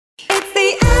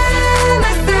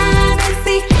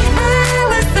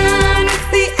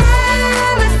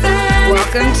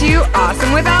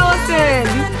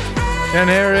And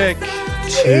Eric.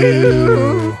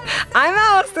 2. I'm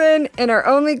Allison, and our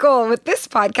only goal with this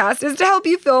podcast is to help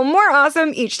you feel more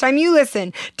awesome each time you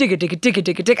listen. Dig it, dig it, dig it,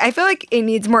 dig it, dig. I feel like it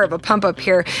needs more of a pump up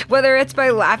here. Whether it's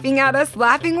by laughing at us,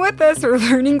 laughing with us, or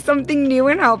learning something new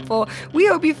and helpful, we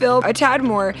hope you feel a tad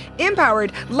more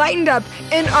empowered, lightened up,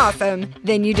 and awesome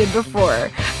than you did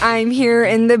before. I'm here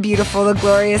in the beautiful, the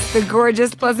glorious, the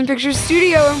gorgeous Pleasant Pictures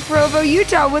studio in Provo,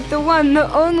 Utah with the one,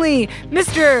 the only,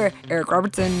 Mr. Eric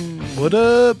Robertson. What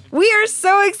up? We are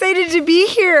so excited to be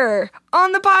here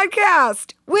on the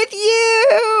podcast with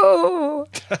you.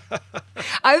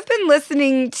 I've been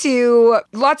listening to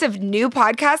lots of new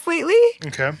podcasts lately.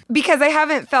 Okay. Because I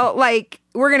haven't felt like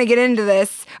we're going to get into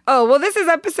this. Oh, well, this is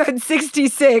episode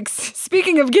 66.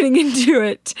 Speaking of getting into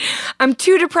it, I'm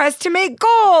too depressed to make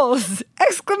goals!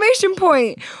 Exclamation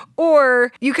point.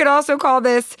 Or you could also call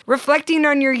this reflecting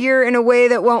on your year in a way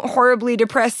that won't horribly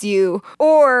depress you.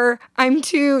 Or I'm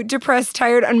too depressed,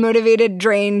 tired, unmotivated,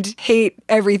 drained, hate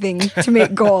everything to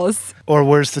make goals. Or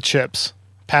where's the chips?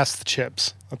 Pass the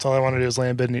chips. That's all I want to do is lay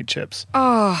in bed and eat chips.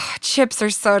 Oh, chips are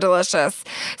so delicious.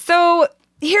 So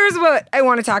here's what I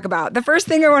want to talk about. The first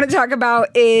thing I want to talk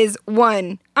about is,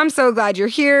 one, I'm so glad you're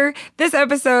here. This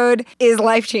episode is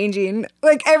life-changing.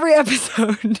 Like every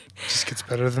episode. Just gets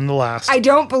better than the last. I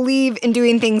don't believe in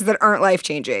doing things that aren't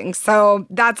life-changing. So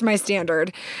that's my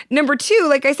standard. Number two,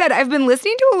 like I said, I've been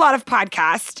listening to a lot of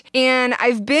podcasts and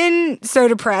I've been so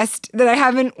depressed that I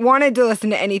haven't wanted to listen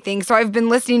to anything. So I've been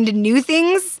listening to new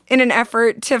things in an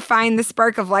effort to find the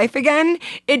spark of life again.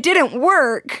 It didn't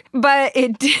work, but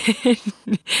it did.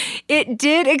 It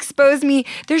did expose me.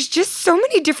 There's just so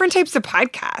many different types of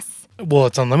podcasts. Well,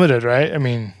 it's unlimited, right? I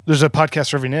mean, there's a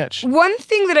podcast for every niche. One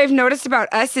thing that I've noticed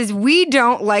about us is we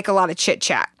don't like a lot of chit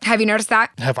chat. Have you noticed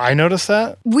that? Have I noticed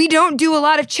that? We don't do a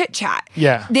lot of chit chat.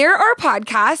 Yeah. There are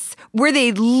podcasts where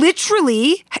they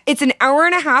literally, it's an hour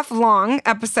and a half long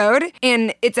episode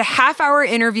and it's a half-hour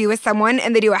interview with someone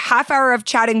and they do a half hour of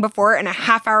chatting before and a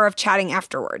half hour of chatting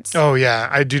afterwards. Oh, yeah.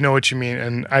 I do know what you mean.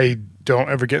 And I don't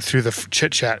ever get through the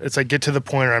chit chat. It's like get to the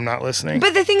point or I'm not listening.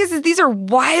 But the thing is these are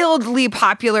wildly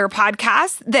popular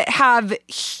podcasts that have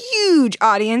huge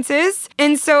audiences.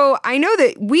 And so I know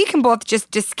that we can both just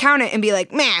discount it and be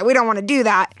like, man, we don't want to do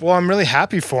that. Well, I'm really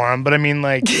happy for them, but I mean,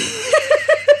 like,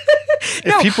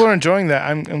 if people are enjoying that,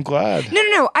 I'm glad.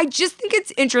 No. I just think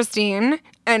it's interesting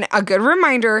and a good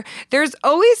reminder. There's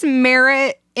always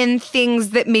merit in things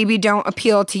that maybe don't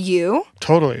appeal to you.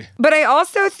 Totally. But I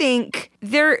also think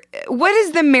what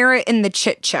is the merit in the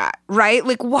chit chat, right?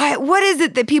 Like what is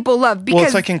it that people love? Because well,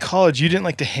 it's like in college, you didn't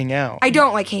like to hang out. I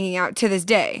don't like hanging out to this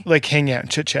day. Like hanging out and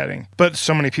chit-chatting. But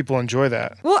so many people enjoy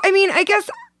that. Well, I mean, I guess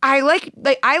I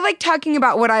like talking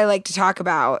about what I like to talk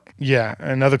about. Yeah,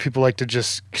 and other people like to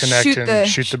just connect and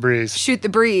shoot the breeze. Shoot the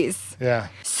breeze. Yeah.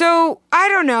 So, I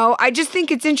don't know. I just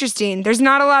think it's interesting. There's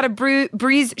not a lot of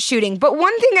breeze shooting. But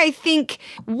one thing I think,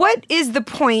 what is the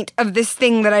point of this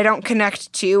thing that I don't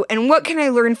connect to? And what can I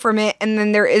learn from it? And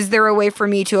then is there a way for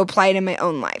me to apply it in my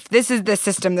own life? This is the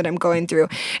system that I'm going through.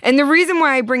 And the reason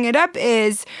why I bring it up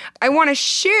is I want to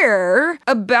share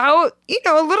about,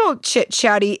 a little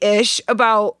chit-chatty-ish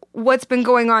about what's been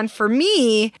going on for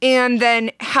me and then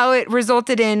how it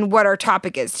resulted in what our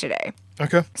topic is today.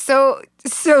 Okay. So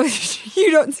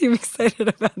you don't seem excited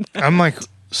about that. I'm like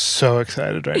so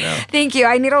excited right now. Thank you.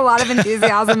 I need a lot of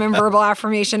enthusiasm and verbal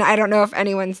affirmation. I don't know if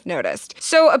anyone's noticed.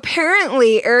 So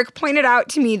apparently Eric pointed out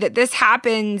to me that this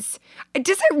happens.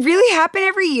 Does it really happen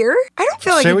every year? I don't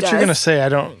feel like it does. Say what you're going to say. I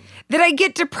don't. That I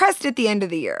get depressed at the end of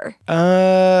the year.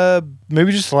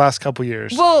 Maybe just the last couple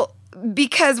years. Well,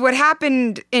 because what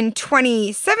happened in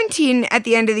 2017 at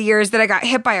the end of the year is that I got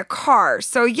hit by a car.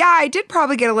 So yeah, I did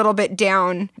probably get a little bit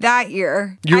down that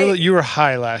year. You were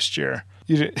high last year.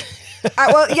 You did.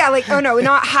 Well, yeah, like, oh no,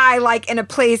 not high like in a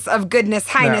place of goodness,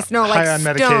 highness. No, like high on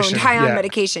stoned, medication. high on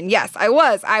medication. Yes, I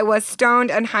was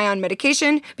stoned and high on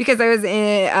medication because I was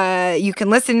in, you can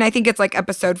listen, I think it's like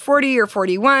episode 40 or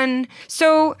 41.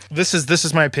 So this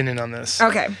is my opinion on this.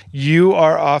 Okay. You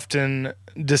are often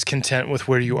discontent with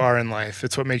where you are in life.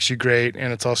 It's what makes you great,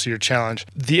 and it's also your challenge.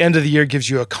 The end of the year gives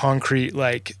you a concrete,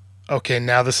 like, okay,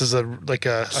 now this is a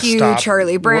Cue stop.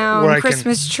 Charlie Brown, where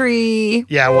Christmas tree.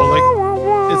 Yeah, well,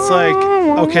 like, it's like,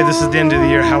 okay, this is the end of the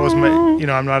year. How was my,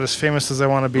 I'm not as famous as I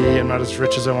want to be. I'm not as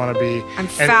rich as I want to be. I'm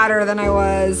fatter than I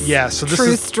was. Yeah, so this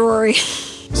True is... story.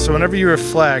 So whenever you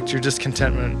reflect, your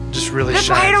discontentment just really shines.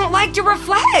 That's why I don't like to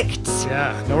reflect.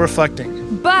 Yeah, no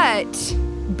reflecting. But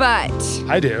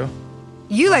I do.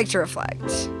 You like to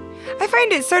reflect. I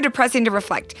find it so depressing to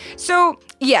reflect. So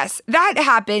yes, that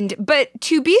happened. But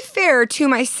to be fair to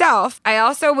myself, I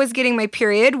also was getting my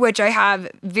period, which I have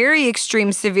very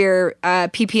extreme severe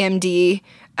PPMD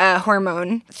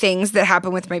hormone things that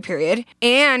happen with my period.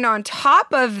 And on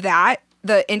top of that,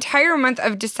 the entire month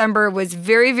of December was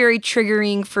very, very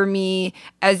triggering for me,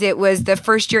 as it was the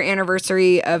first year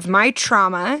anniversary of my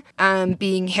trauma,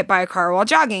 being hit by a car while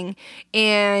jogging.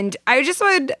 And I just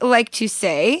would like to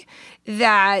say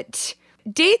that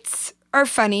dates are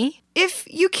funny if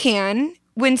you can.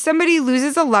 When somebody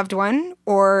loses a loved one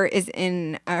or is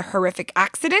in a horrific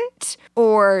accident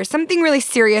or something really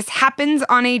serious happens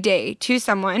on a day to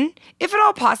someone, if at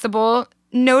all possible,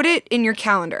 note it in your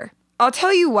calendar. I'll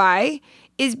tell you why,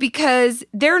 is because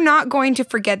they're not going to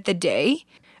forget the day.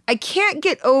 I can't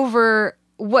get over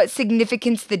what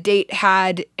significance the date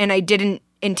had, and I didn't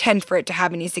intend for it to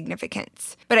have any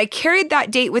significance. But I carried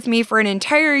that date with me for an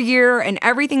entire year and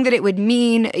everything that it would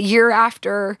mean a year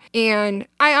after. And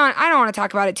I don't want to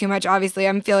talk about it too much. Obviously,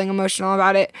 I'm feeling emotional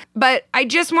about it. But I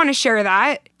just want to share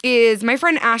that is my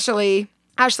friend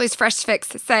Ashley's Fresh Fix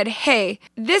said, hey,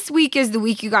 this week is the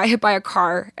week you got hit by a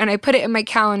car. And I put it in my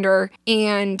calendar.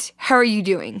 And how are you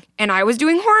doing? And I was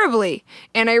doing horribly.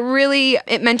 And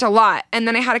it meant a lot. And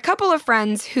then I had a couple of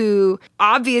friends who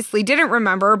obviously didn't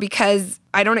remember, because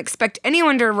I don't expect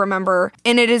anyone to remember.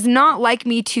 And it is not like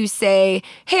me to say,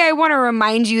 hey, I want to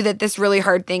remind you that this really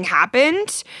hard thing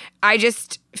happened. I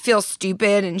just feel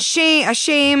stupid and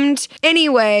ashamed.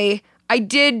 Anyway, I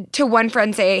did to one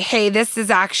friend say, hey, this is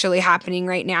actually happening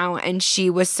right now. And she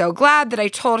was so glad that I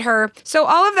told her. So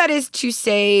all of that is to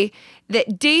say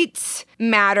that dates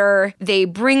matter. They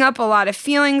bring up a lot of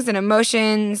feelings and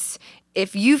emotions.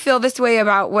 If you feel this way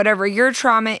about whatever your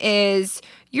trauma is,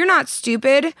 you're not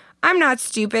stupid. I'm not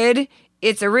stupid.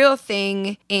 It's a real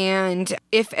thing. And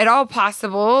if at all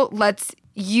possible, let's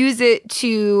use it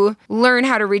to learn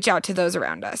how to reach out to those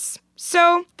around us.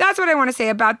 So that's what I want to say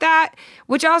about that,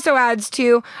 which also adds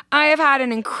to, I have had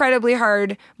an incredibly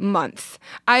hard month.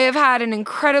 I have had an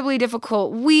incredibly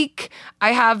difficult week.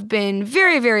 I have been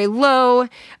very, very low.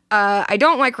 I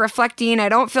don't like reflecting. I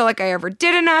don't feel like I ever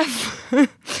did enough.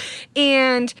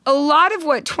 And a lot of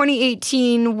what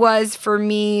 2018 was for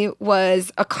me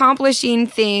was accomplishing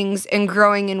things and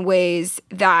growing in ways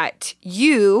that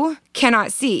you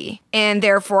cannot see. And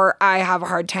therefore, I have a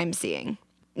hard time seeing.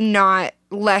 Not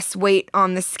less weight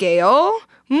on the scale,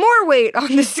 more weight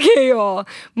on the scale,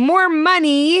 more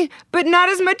money, but not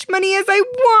as much money as I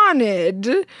wanted.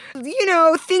 You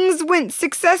know, things went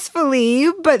successfully,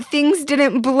 but things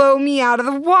didn't blow me out of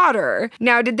the water.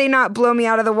 Now, did they not blow me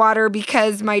out of the water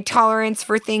because my tolerance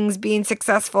for things being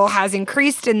successful has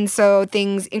increased, and so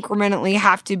things incrementally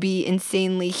have to be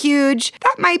insanely huge?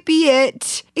 That might be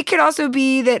it. It could also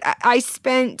be that I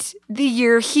spent the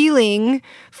year healing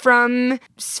from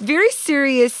very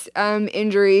serious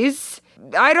injuries.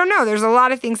 I don't know. There's a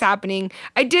lot of things happening.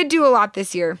 I did do a lot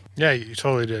this year. Yeah, you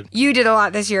totally did. You did a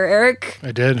lot this year, Eric.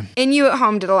 I did. And you at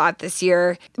home did a lot this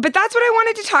year. But that's what I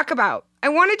wanted to talk about. I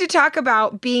wanted to talk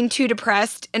about being too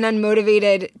depressed and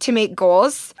unmotivated to make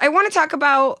goals. I want to talk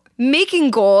about making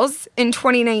goals in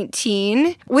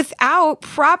 2019 without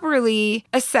properly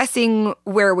assessing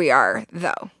where we are,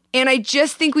 though. And I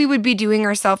just think we would be doing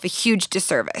ourselves a huge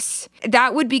disservice.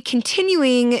 That would be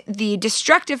continuing the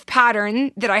destructive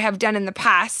pattern that I have done in the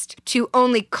past to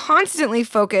only constantly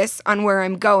focus on where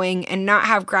I'm going and not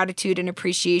have gratitude and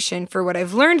appreciation for what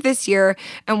I've learned this year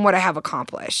and what I have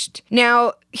accomplished.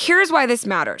 Now, here's why this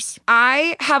matters.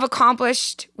 I have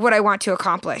accomplished what I want to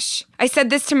accomplish. I said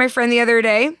this to my friend the other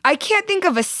day. I can't think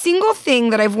of a single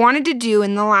thing that I've wanted to do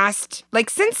in the last,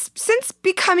 since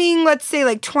becoming, let's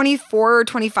say, 24 or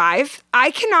 25.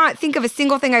 I cannot think of a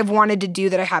single thing I've wanted to do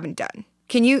that I haven't done.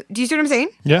 Do you see what I'm saying?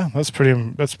 Yeah, that's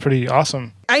pretty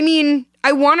awesome. I mean,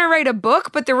 I want to write a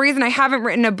book, but the reason I haven't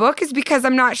written a book is because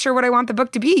I'm not sure what I want the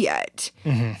book to be yet.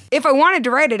 Mm-hmm. If I wanted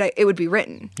to write it, it would be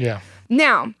written. Yeah.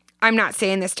 Now, I'm not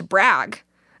saying this to brag.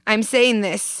 I'm saying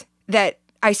this that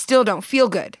I still don't feel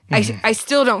good. Mm-hmm. I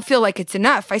still don't feel like it's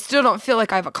enough. I still don't feel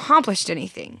like I've accomplished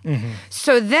anything. Mm-hmm.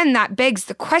 So then that begs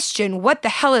the question, what the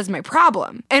hell is my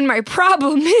problem? And my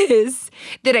problem is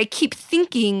that I keep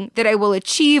thinking that I will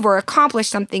achieve or accomplish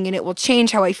something and it will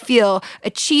change how I feel.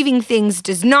 Achieving things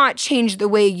does not change the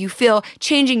way you feel.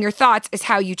 Changing your thoughts is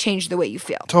how you change the way you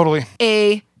feel. Totally.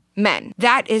 Amen.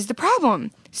 That is the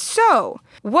problem. So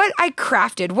what I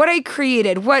crafted, what I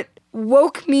created, what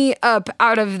woke me up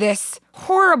out of this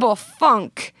horrible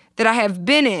funk that I have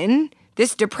been in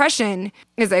this depression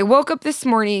is I woke up this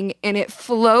morning and it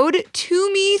flowed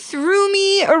to me, through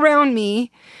me, around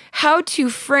me, how to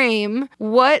frame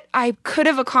what I could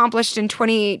have accomplished in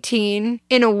 2018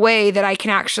 in a way that I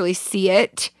can actually see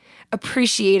it,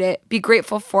 appreciate it, be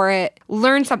grateful for it,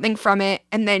 learn something from it,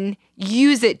 and then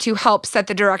use it to help set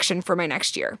the direction for my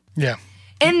next year. Yeah.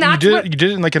 And that's you did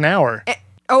it in like an hour.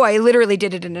 Oh, I literally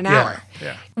did it in an hour.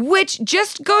 Yeah. Which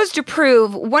just goes to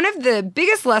prove one of the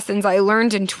biggest lessons I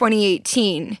learned in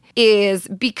 2018 is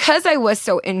because I was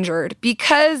so injured,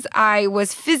 because I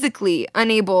was physically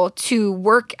unable to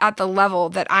work at the level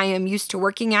that I am used to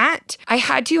working at, I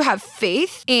had to have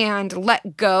faith and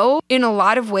let go in a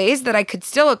lot of ways that I could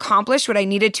still accomplish what I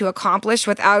needed to accomplish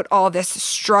without all this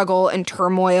struggle and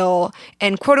turmoil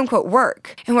and quote unquote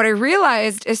work. And what I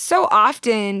realized is so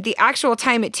often the actual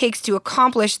time it takes to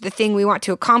accomplish the thing we want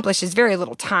to accomplish is very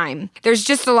little time. There's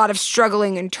just a lot of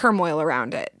struggling and turmoil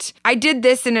around it. I did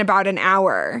this in about an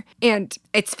hour, and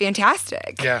it's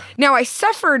fantastic. Yeah. Now, I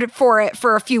suffered for it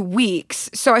for a few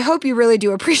weeks, so I hope you really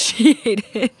do appreciate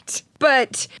it.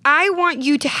 But I want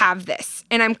you to have this,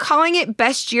 and I'm calling it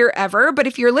best year ever, but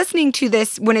if you're listening to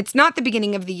this when it's not the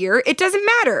beginning of the year, it doesn't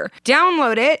matter.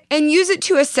 Download it and use it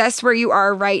to assess where you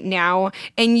are right now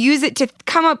and use it to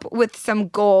come up with some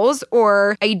goals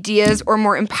or ideas or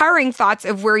more empowering thoughts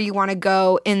of where you want to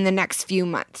go in the next few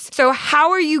months. So how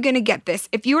are you going to get this?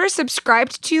 If you are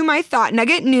subscribed to my Thought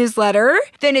Nugget newsletter,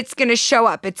 then it's going to show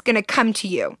up. It's going to come to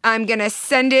you. I'm going to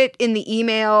send it in the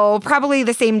email probably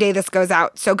the same day this goes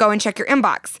out. So go and check your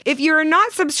inbox. If you're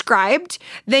not subscribed,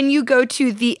 then you go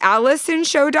to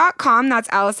theallisonshow.com. That's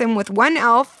Allison with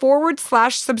 1L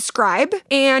 /subscribe.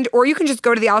 Or you can just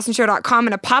go to theallisonshow.com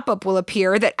and a pop-up will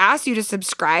appear that asks you to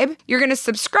subscribe. You're going to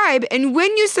subscribe. And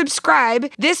when you subscribe,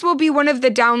 this will be one of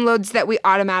the downloads that we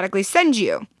automatically send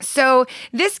you. So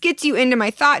this gets you into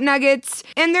my thought nuggets,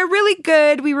 and they're really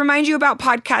good. We remind you about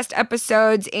podcast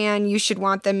episodes, and you should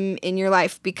want them in your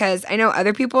life because I know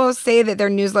other people say that their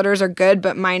newsletters are good,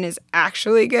 but mine is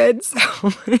actually good. So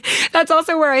that's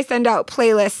also where I send out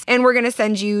playlists, and we're going to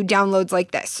send you downloads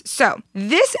like this. So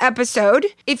this episode,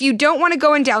 if you don't want to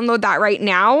go and download that right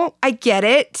now, I get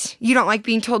it. You don't like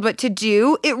being told what to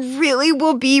do. It really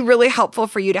will be really helpful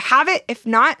for you to have it. If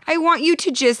not, I want you to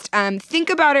just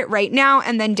think about it right now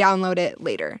and then download it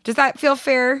later. Does that feel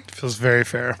fair? Feels very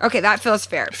fair. Okay, that feels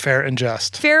fair. Fair and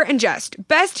just. Fair and just.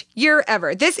 Best year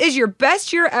ever. This is your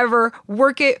best year ever.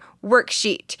 Work it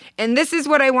worksheet. And this is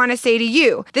what I want to say to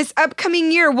you. This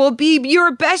upcoming year will be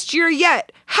your best year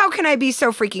yet. How can I be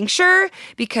so freaking sure?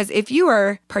 Because if you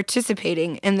are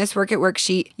participating in this Work It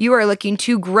worksheet, you are looking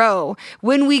to grow.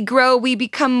 When we grow, we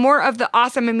become more of the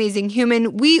awesome, amazing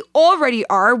human we already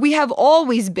are, we have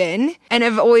always been, and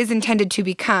have always intended to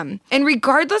become. And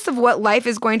regardless of what life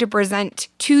is going to present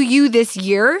to you this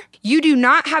year, you do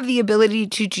not have the ability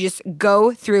to just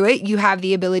go through it. You have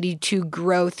the ability to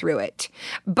grow through it.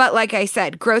 But like I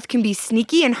said, growth can be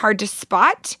sneaky and hard to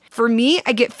spot. For me,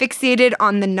 I get fixated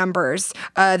on the numbers,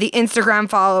 the Instagram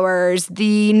followers,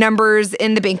 the numbers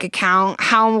in the bank account,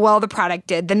 how well the product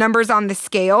did, the numbers on the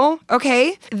scale,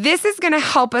 okay? This is gonna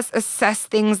help us assess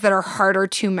things that are harder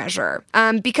to measure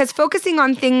because focusing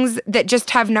on things that just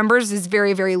have numbers is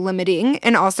very, very limiting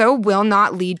and also will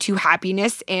not lead to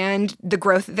happiness and the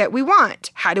growth that we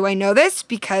want. How do I know this?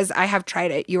 Because I have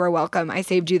tried it. You are welcome. I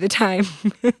saved you the time.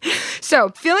 So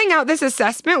filling out this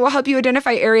assessment will help you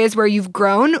identify areas where you've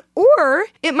grown, or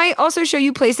it might also show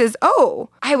you places, oh,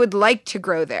 I would like to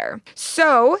grow there.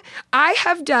 So I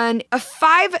have done a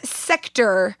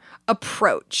 5-sector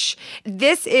approach.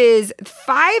 This is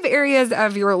 5 areas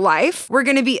of your life. We're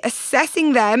going to be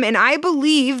assessing them, and I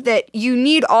believe that you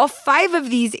need all 5 of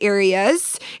these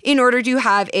areas in order to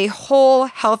have a whole,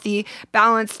 healthy,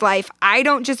 balanced life. I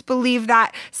don't just believe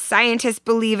that. Scientists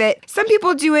believe it. Some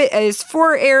people do it as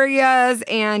 4 areas,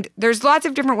 and there's lots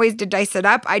of different ways to dice it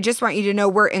up. I just want you to know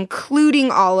we're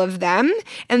including all of them,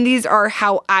 and these are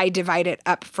how I divide it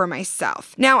up for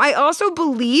myself. Now, I also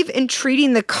believe in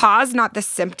treating the cause, not the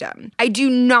symptom. I do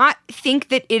not think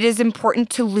that it is important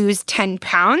to lose 10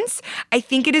 pounds. I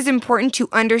think it is important to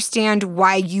understand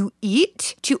why you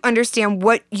eat, to understand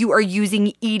what you are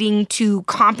using eating to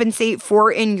compensate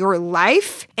for in your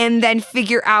life, and then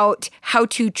figure out how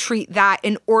to treat that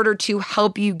in order to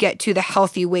help you get to the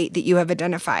healthy weight that you have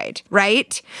identified,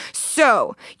 right?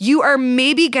 So you are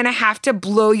maybe going to have to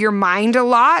blow your mind a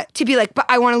lot to be like,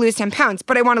 but I want to lose 10 pounds,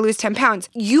 but I want to lose 10 pounds.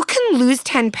 You can lose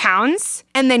 10 pounds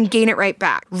and then gain it right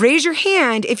back. Raise your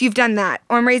hand if you've done that.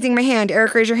 Oh, I'm raising my hand.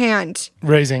 Eric, raise your hand.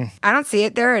 Raising. I don't see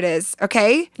it. There it is.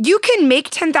 Okay. You can make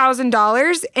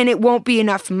 $10,000 and it won't be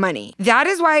enough money. That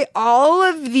is why all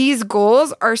of these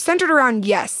goals are centered around,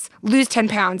 yes, lose 10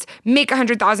 pounds, make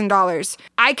 $100,000.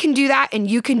 I can do that and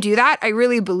you can do that. I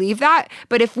really believe that.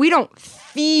 But if we don't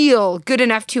feel good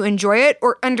enough to enjoy it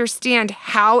or understand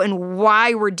how and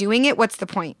why we're doing it, what's the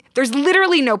point? There's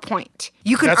literally no point.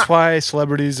 You can. That's why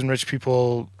celebrities and rich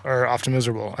people are often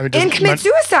miserable. I mean, and commit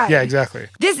suicide. Yeah, exactly.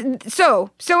 So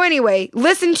anyway,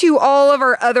 listen to all of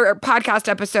our other podcast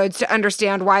episodes to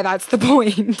understand why that's the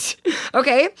point.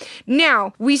 Okay?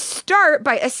 Now, we start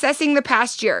by assessing the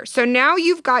past year. So now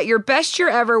you've got your best year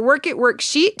ever work at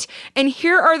worksheet, and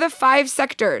here are the 5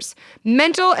 sectors: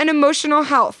 mental and emotional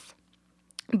health,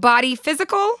 body,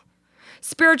 physical,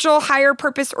 spiritual, higher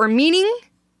purpose or meaning,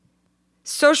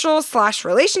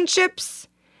 social/relationships,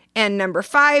 and number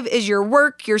 5 is your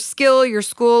work, your skill, your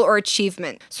school, or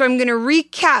achievement. So I'm going to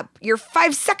recap your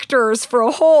 5 sectors for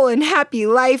a whole and happy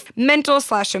life: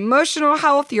 mental/emotional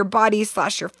health, your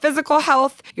body/your physical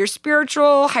health, your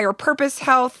spiritual, higher purpose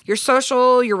health, your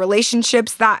social, your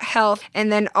relationships, that health,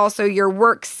 and then also your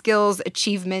work, skills,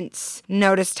 achievements.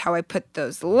 Noticed how I put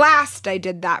those last. I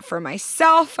did that for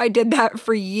myself. I did that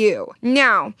for you.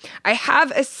 Now, I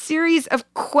have a series of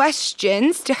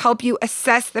questions to help you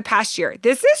assess the past year.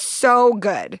 This is so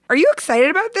good. Are you excited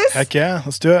about this? Heck yeah,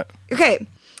 let's do it. Okay.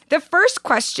 The first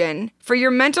question for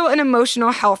your mental and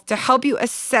emotional health to help you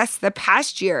assess the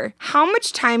past year: how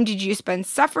much time did you spend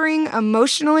suffering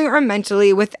emotionally or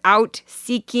mentally without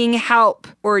seeking help?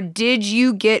 Or did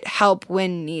you get help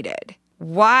when needed?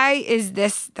 Why is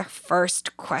this the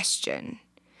first question?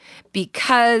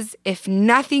 Because if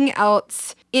nothing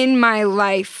else in my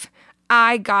life,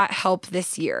 I got help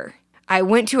this year. I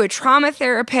went to a trauma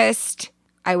therapist.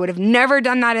 I would have never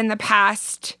done that in the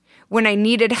past. When I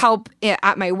needed help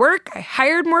at my work, I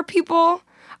hired more people.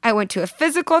 I went to a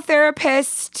physical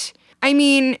therapist. I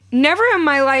mean, never in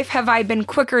my life have I been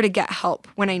quicker to get help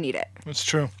when I need it. That's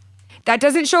true. That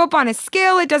doesn't show up on a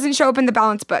scale. It doesn't show up in the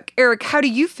balance book. Eric, how do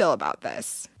you feel about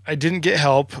this? I didn't get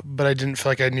help, but I didn't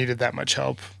feel like I needed that much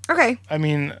help. Okay. I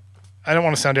mean, I don't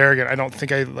want to sound arrogant. I don't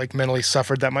think I mentally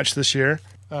suffered that much this year.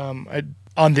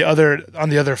 On the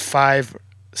other 5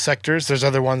 sectors, there's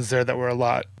other ones there that were a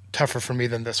lot tougher for me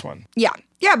than this one. Yeah,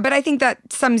 but I think that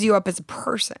sums you up as a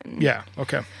person. Yeah,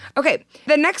 okay. Okay,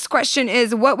 the next question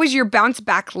is, what was your bounce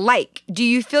back like? Do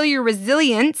you feel your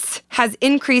resilience has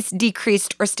increased,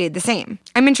 decreased, or stayed the same?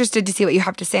 I'm interested to see what you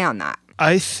have to say on that.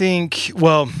 I think,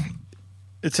 well,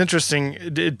 it's interesting.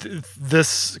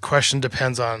 This question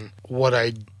depends on what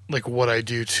I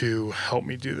do to help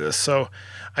me do this. So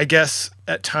I guess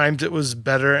at times it was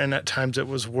better and at times it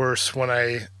was worse. When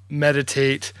I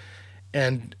meditate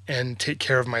and take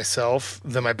care of myself,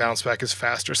 then my bounce back is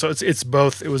faster. So it's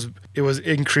both. It was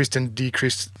increased and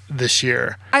decreased this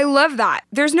year. I love that.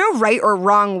 There's no right or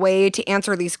wrong way to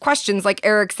answer these questions. Like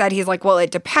Eric said, he's like, well, it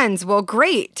depends. Well,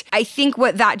 great. I think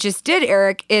what that just did,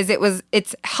 Eric, is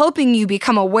it's helping you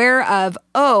become aware of,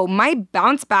 oh, my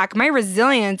bounce back, my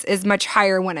resilience is much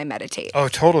higher when I meditate. Oh,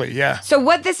 totally. Yeah. So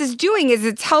what this is doing is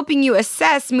it's helping you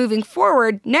assess moving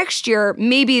forward next year,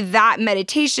 maybe that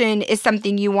meditation is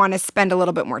something you want to spend a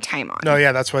little bit more time on. No,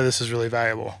 yeah, that's why this is really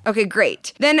valuable. Okay,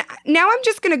 great. Then now I'm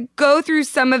just going to go through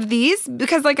some of these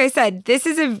because like I said, this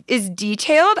is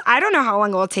detailed. I don't know how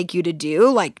long it will take you to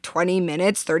do, like 20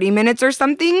 minutes, 30 minutes or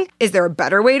something. Is there a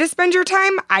better way to spend your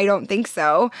time? I don't think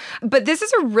so. But this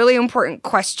is a really important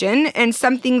question and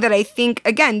something that I think,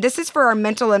 again, this is for our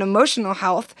mental and emotional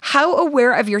health. How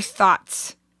aware of your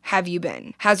thoughts have you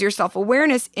been? Has your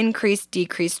self-awareness increased,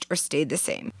 decreased, or stayed the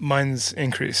same? Mine's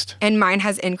increased. And mine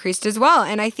has increased as well.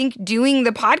 And I think doing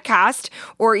the podcast,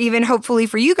 or even hopefully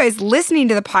for you guys listening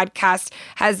to the podcast,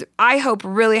 has, I hope,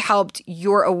 really helped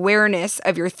your awareness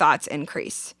of your thoughts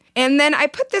increase. And then I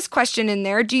put this question in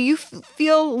there. Do you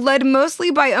feel led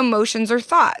mostly by emotions or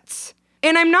thoughts?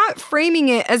 And I'm not framing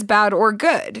it as bad or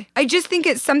good. I just think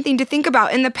it's something to think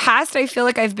about. In the past, I feel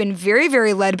like I've been very,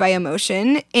 very led by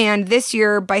emotion, and this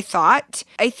year by thought.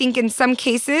 I think in some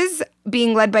cases,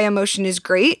 being led by emotion is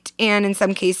great, and in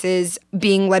some cases,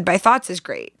 being led by thoughts is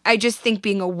great. I just think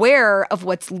being aware of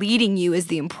what's leading you is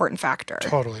the important factor.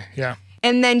 Totally, yeah.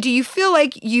 And then do you feel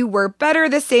like you were better,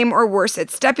 the same, or worse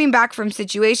at stepping back from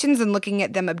situations and looking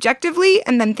at them objectively?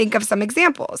 And then think of some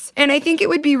examples. And I think it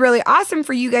would be really awesome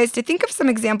for you guys to think of some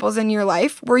examples in your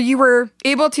life where you were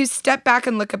able to step back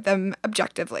and look at them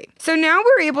objectively. So now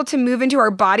we're able to move into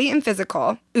our body and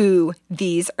physical. Ooh,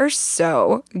 these are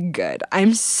so good.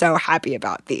 I'm so happy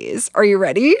about these. Are you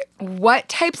ready? What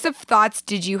types of thoughts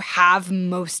did you have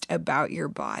most about your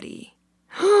body?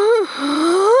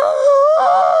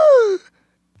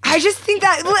 I just think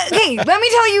that, okay, let me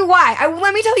tell you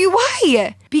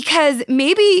why. Because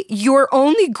maybe your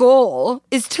only goal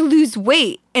is to lose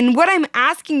weight. And what I'm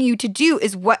asking you to do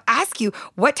is what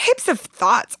types of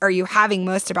thoughts are you having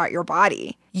most about your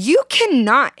body? You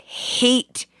cannot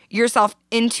hate yourself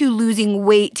into losing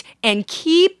weight and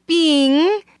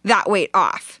keeping that weight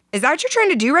off. Is that what you're trying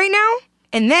to do right now?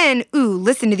 And then,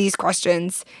 listen to these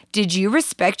questions. Did you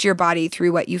respect your body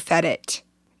through what you fed it?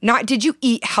 Not did you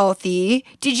eat healthy?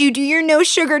 Did you do your no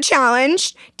sugar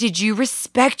challenge? Did you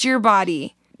respect your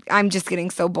body? I'm just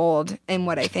getting so bold in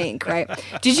what I think, right?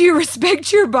 Did you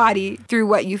respect your body through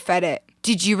what you fed it?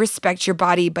 Did you respect your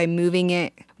body by moving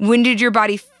it? When did your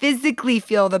body physically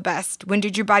feel the best? When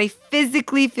did your body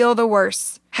physically feel the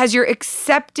worst? Has your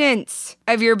acceptance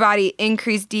of your body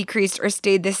increased, decreased, or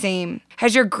stayed the same?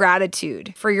 Has your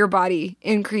gratitude for your body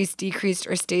increased, decreased,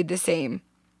 or stayed the same?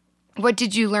 What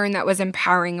did you learn that was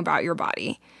empowering about your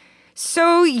body?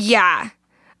 So yeah,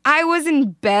 I was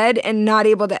in bed and not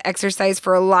able to exercise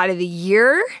for a lot of the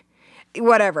year.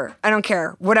 Whatever, I don't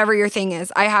care. Whatever your thing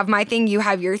is. I have my thing, you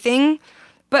have your thing.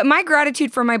 But my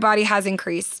gratitude for my body has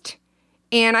increased.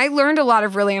 And I learned a lot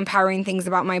of really empowering things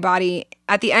about my body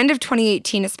at the end of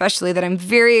 2018, especially, that I'm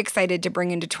very excited to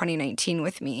bring into 2019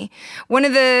 with me. One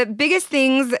of the biggest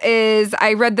things is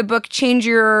I read the book Change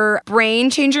Your Brain,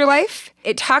 Change Your Life.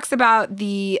 It talks about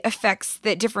the effects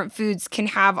that different foods can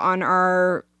have on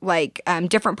our,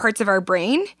 different parts of our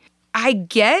brain. I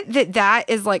get that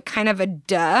is kind of a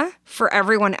duh for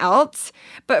everyone else.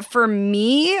 But for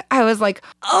me, I was like,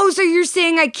 oh, so you're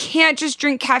saying I can't just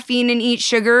drink caffeine and eat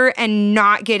sugar and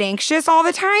not get anxious all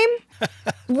the time?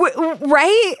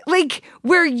 Right?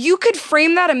 Where you could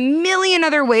frame that a million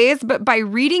other ways, but by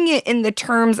reading it in the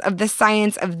terms of the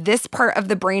science of this part of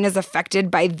the brain is affected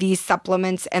by these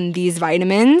supplements and these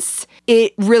vitamins,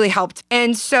 it really helped.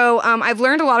 And so I've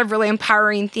learned a lot of really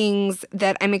empowering things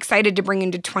that I'm excited to bring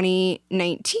into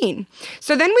 2019.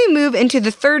 So then we move into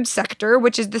the third sector,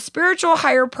 which is the spiritual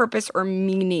higher purpose or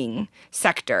meaning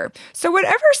sector. So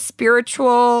whatever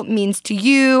spiritual means to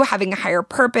you, having a higher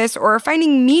purpose or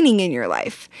finding meaning in your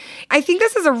life. I think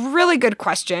this is a really good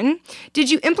question. Did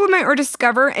you implement or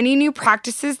discover any new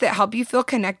practices that help you feel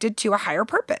connected to a higher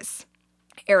purpose?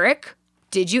 Eric,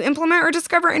 did you implement or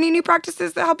discover any new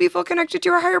practices that help you feel connected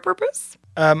to a higher purpose?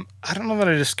 I don't know that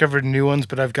I discovered new ones,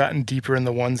 but I've gotten deeper in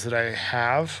the ones that I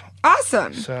have.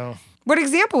 Awesome. So, what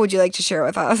example would you like to share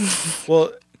with us?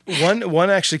 Well, one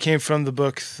actually came from the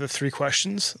book, The Three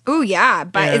Questions. Oh yeah,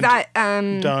 but is that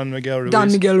Don Miguel Ruiz?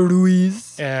 Don Miguel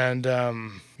Ruiz. And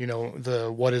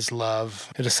the what is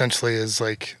love? It essentially is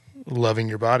like loving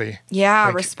your body.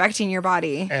 Yeah, respecting your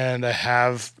body. And I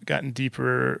have gotten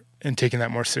deeper and taking that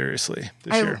more seriously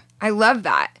this year. I love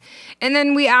that. And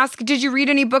then we ask, did you read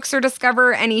any books or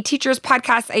discover any teachers'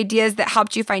 podcast ideas that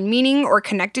helped you find meaning or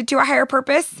connected to a higher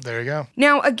purpose? There you go.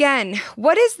 Now, again,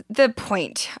 what is the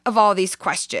point of all these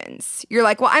questions? You're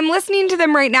like, well, I'm listening to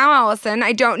them right now, Allison.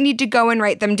 I don't need to go and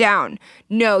write them down.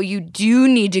 No, you do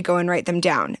need to go and write them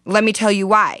down. Let me tell you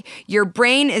why. Your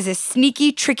brain is a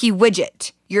sneaky, tricky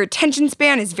widget. Your attention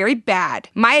span is very bad.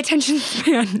 My attention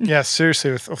span. Yeah,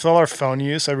 seriously. With all our phone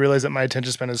use, I realize that my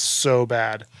attention span is so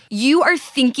bad. You are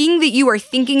thinking that you are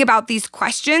thinking about these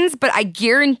questions, but I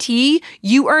guarantee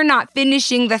you are not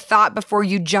finishing the thought before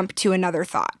you jump to another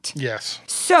thought. Yes.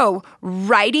 So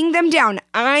writing them down,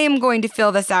 I am going to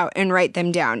fill this out and write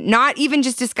them down. Not even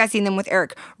just discussing them with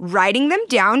Eric. Writing them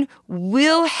down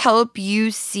will help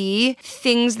you see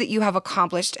things that you have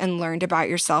accomplished and learned about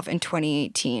yourself in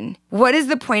 2018. What is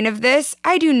the point of this?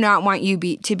 I do not want you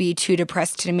to be too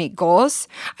depressed to make goals.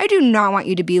 I do not want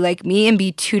you to be like me and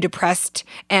be too depressed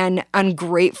and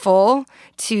ungrateful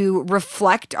to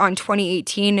reflect on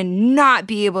 2018 and not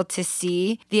be able to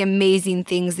see the amazing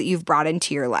things that you've brought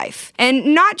into your life.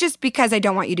 And not just because I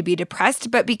don't want you to be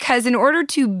depressed, but because in order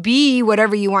to be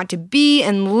whatever you want to be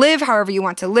and live however you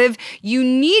want to live, you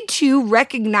need to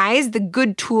recognize the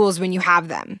good tools when you have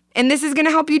them. And this is going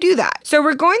to help you do that. So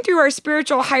we're going through our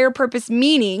spiritual higher purpose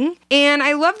meaning. And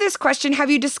I love this question. Have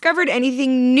you discovered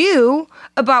anything new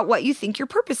about what you think your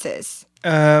purpose is?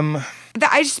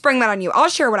 I just sprung that on you. I'll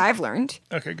share what I've learned.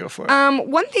 Okay, go for it.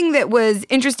 One thing that was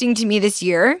interesting to me this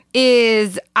year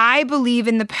is I believe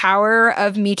in the power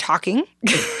of me talking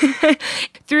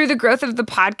through the growth of the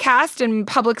podcast and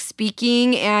public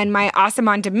speaking and my Awesome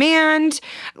On Demand,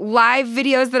 live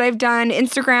videos that I've done,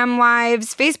 Instagram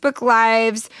lives, Facebook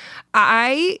lives.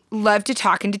 I love to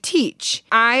talk and to teach.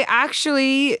 I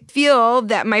actually feel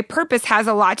that my purpose has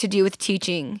a lot to do with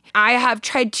teaching. I have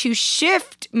tried to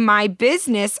shift my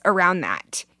business around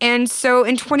that. And so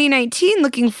in 2019,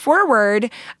 looking forward,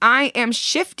 I am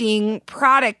shifting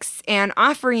products and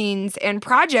offerings and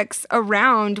projects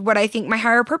around what I think my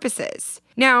higher purpose is.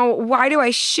 Now, why do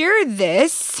I share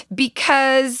this?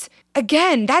 Because,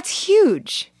 again, that's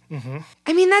huge.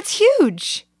 I mean, that's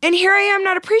huge. And here I am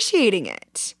not appreciating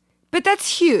it. But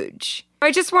that's huge.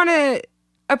 I just want to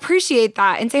appreciate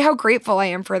that and say how grateful I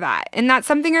am for that. And that's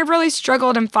something I've really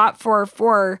struggled and fought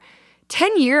for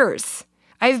 10 years.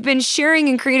 I've been sharing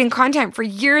and creating content for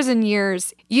years and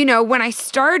years. You know, when I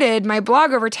started my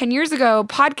blog over 10 years ago,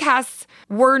 podcasts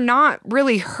were not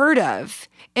really heard of.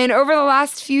 And over the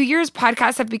last few years,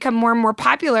 podcasts have become more and more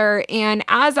popular. And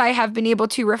as I have been able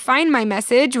to refine my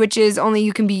message, which is only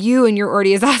you can be you and you're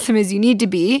already as awesome as you need to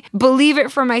be, believe it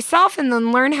for myself and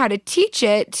then learn how to teach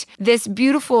it, this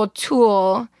beautiful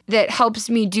tool that helps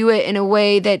me do it in a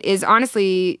way that is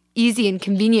honestly easy and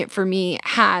convenient for me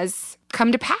has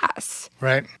come to pass.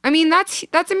 Right. I mean, that's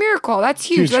a miracle. That's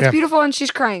huge. That's beautiful. And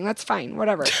she's crying. That's fine.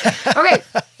 Whatever. Okay.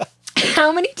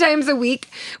 How many times a week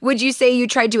would you say you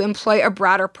tried to employ a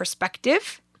broader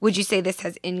perspective? Would you say this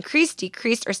has increased,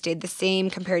 decreased, or stayed the same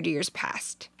compared to years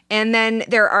past? And then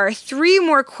there are 3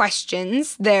 more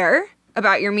questions there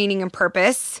about your meaning and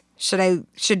purpose. I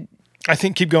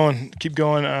think keep going,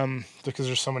 because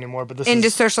there's so many more. But this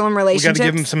into social and relationships. We got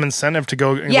to give them some incentive to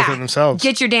go and look at themselves.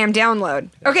 Get your damn download.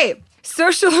 Okay.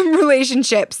 Social and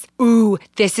relationships. Ooh,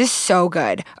 this is so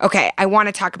good. Okay, I want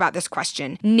to talk about this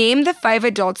question. Name the 5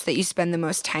 adults that you spend the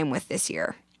most time with this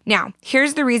year. Now,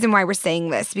 here's the reason why we're saying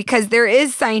this, because there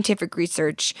is scientific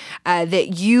research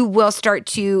that you will start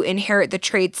to inherit the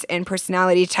traits and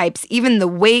personality types, even the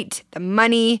weight, the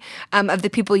money of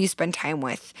the people you spend time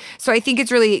with. So I think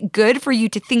it's really good for you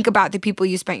to think about the people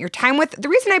you spent your time with. The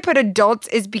reason I put adults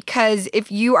is because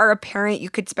if you are a parent,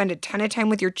 you could spend a ton of time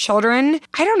with your children.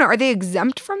 I don't know, are they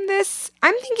exempt from this?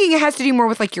 I'm thinking it has to do more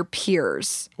with like your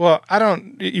peers. Well, I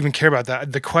don't even care about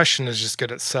that. The question is just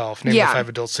good itself. Name the 5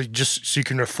 adults so you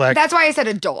can reflect. That's why I said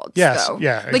adults, though.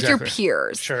 Yeah, exactly. Like your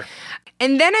peers. Sure.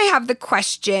 And then I have the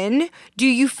question, do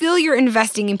you feel you're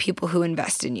investing in people who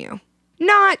invest in you?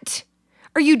 Not,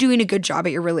 are you doing a good job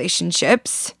at your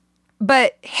relationships?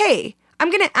 But hey, I'm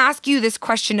going to ask you this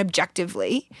question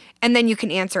objectively, and then you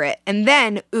can answer it. And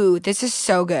then, ooh, this is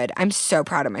so good. I'm so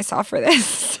proud of myself for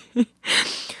this.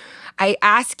 I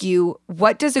ask you,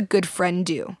 what does a good friend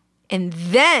do? And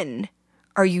then,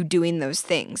 are you doing those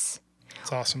things?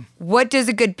 That's awesome. What does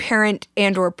a good parent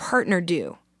and or partner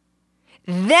do?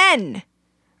 Then,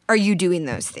 are you doing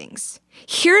those things?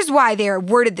 Here's why they are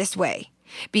worded this way.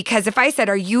 Because if I said,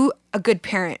 are you a good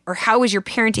parent? Or how was your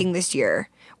parenting this year?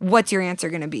 What's your answer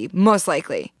going to be? Most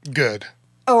likely. Good.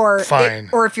 Or fine.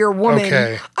 Or if you're a woman,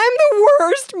 okay. I'm the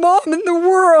worst mom in the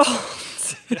world.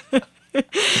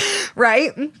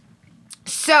 Right?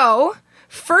 So,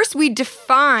 first we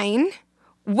define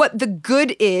what the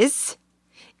good is,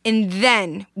 and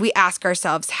then we ask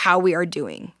ourselves how we are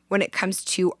doing when it comes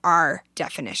to our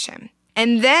definition.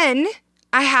 And then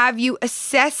I have you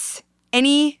assess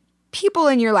any people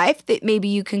in your life that maybe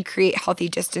you can create healthy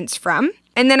distance from.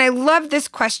 And then I love this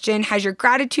question, has your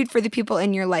gratitude for the people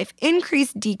in your life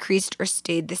increased, decreased, or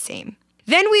stayed the same?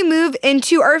 Then we move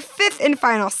into our 5th and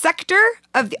final sector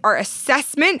of our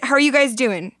assessment. How are you guys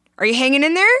doing? Are you hanging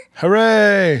in there?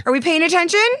 Hooray! Are we paying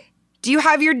attention? Do you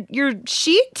have your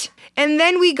sheet? And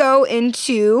then we go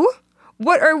into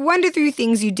what are 1 to 3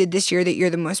 things you did this year that you're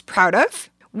the most proud of?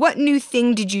 What new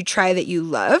thing did you try that you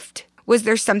loved? Was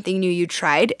there something new you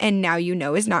tried and now you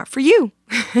know is not for you?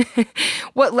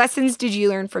 What lessons did you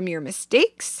learn from your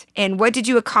mistakes? And what did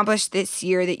you accomplish this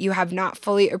year that you have not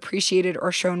fully appreciated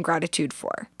or shown gratitude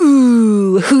for?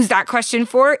 Ooh, who's that question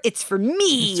for? It's for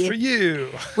me. It's for you.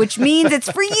 Which means it's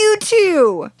for you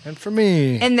too. And for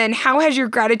me. And then how has your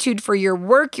gratitude for your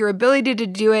work, your ability to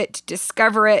do it,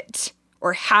 discover it,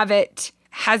 or have it,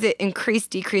 has it increased,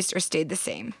 decreased, or stayed the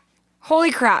same?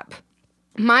 Holy crap.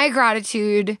 My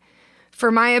gratitude for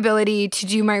my ability to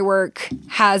do my work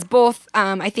has both,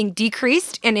 I think,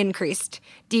 decreased and increased.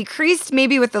 Decreased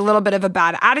maybe with a little bit of a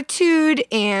bad attitude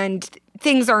and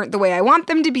things aren't the way I want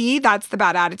them to be. That's the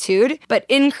bad attitude. But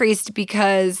increased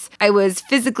because I was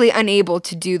physically unable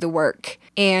to do the work.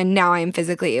 And now I am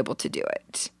physically able to do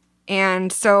it.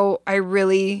 And so I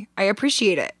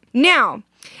appreciate it. Now,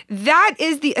 that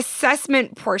is the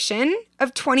assessment portion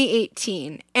of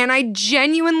 2018. And I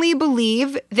genuinely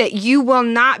believe that you will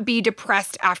not be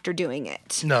depressed after doing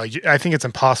it. No, I think it's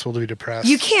impossible to be depressed.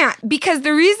 You can't, because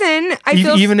the reason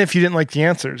even if you didn't like the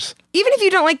answers. Even if you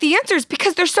don't like the answers,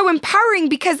 because they're so empowering,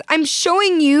 because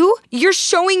you're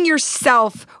showing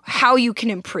yourself how you can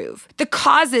improve. The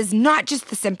causes, not just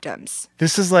the symptoms.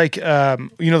 This is like,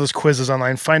 those quizzes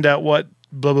online, find out what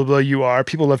blah, blah, blah you are.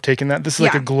 People love taking that. This is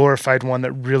like a glorified one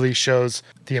that really shows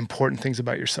the important things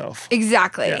about yourself.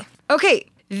 Exactly. Yeah. Okay.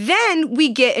 Then we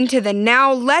get into the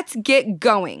now let's get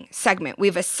going segment.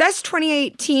 We've assessed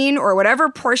 2018 or whatever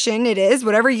portion it is,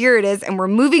 whatever year it is, and we're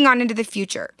moving on into the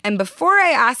future. And before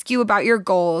I ask you about your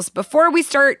goals, before we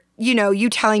start, you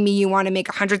telling me you want to make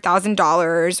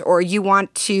 $100,000 or you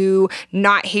want to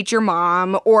not hate your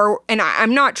mom and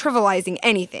I'm not trivializing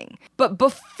anything. But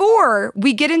before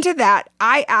we get into that,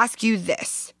 I ask you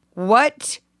this.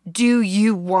 What do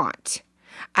you want?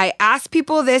 I ask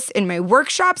people this in my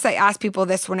workshops. I ask people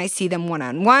this when I see them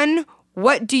one-on-one.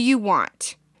 What do you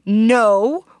want?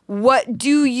 No, what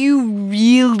do you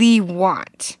really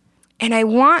want? And I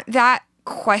want that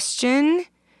question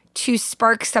to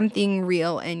spark something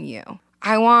real in you.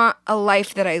 I want a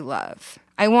life that I love.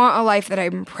 I want a life that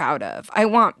I'm proud of. I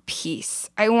want peace.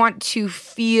 I want to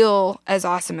feel as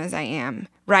awesome as I am,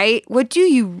 right? What do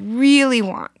you really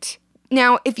want?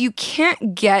 Now, if you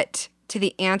can't get to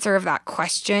the answer of that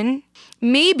question,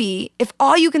 maybe if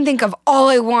all you can think of, all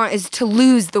I want is to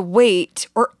lose the weight,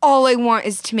 or all I want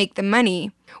is to make the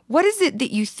money, what is it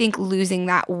that you think losing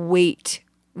that weight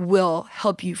will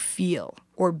help you feel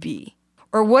or be?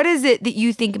 Or what is it that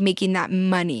you think making that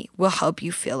money will help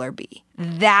you feel or be?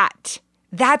 That's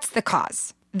the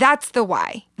cause. That's the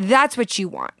why. That's what you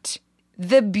want.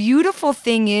 The beautiful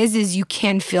thing is you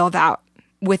can feel that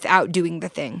without doing the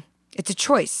thing. It's a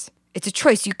choice. It's a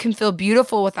choice. You can feel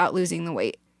beautiful without losing the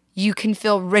weight. You can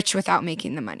feel rich without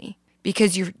making the money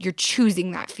because you're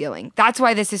choosing that feeling. That's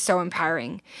why this is so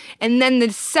empowering. And then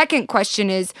the second question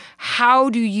is, how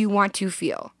do you want to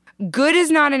feel? Good is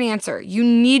not an answer. You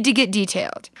need to get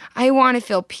detailed. I want to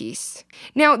feel peace.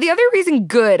 Now, the other reason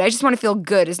I just want to feel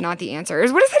good is not the answer,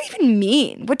 is what does that even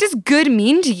mean? What does good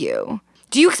mean to you?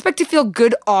 Do you expect to feel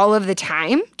good all of the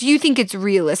time? Do you think it's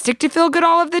realistic to feel good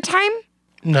all of the time?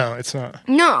 No, it's not.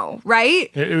 No,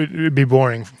 right? It would be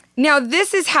boring. Now,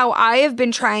 this is how I have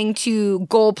been trying to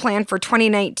goal plan for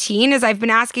 2019, as I've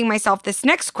been asking myself this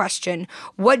next question.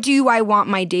 What do I want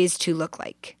my days to look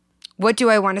like? What do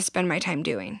I want to spend my time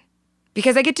doing?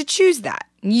 Because I get to choose that.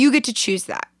 You get to choose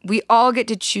that. We all get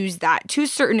to choose that to a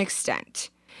certain extent.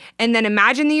 And then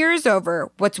imagine the year is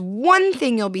over. What's one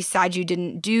thing you'll be sad you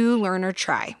didn't do, learn, or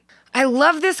try? I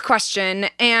love this question,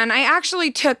 and I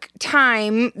actually took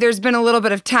time. There's been a little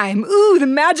bit of time. Ooh, the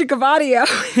magic of audio.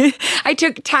 I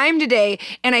took time today,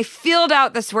 and I filled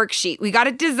out this worksheet. We got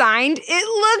it designed.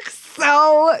 It looks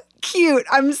so cute.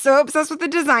 I'm so obsessed with the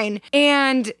design.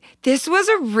 And this was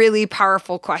a really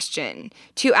powerful question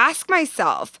to ask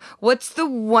myself, what's the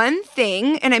one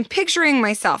thing, and I'm picturing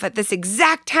myself at this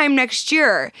exact time next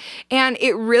year. And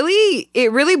it really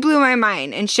blew my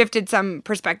mind and shifted some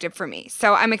perspective for me.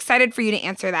 So I'm excited for you to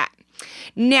answer that.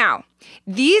 Now,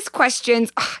 these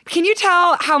questions, can you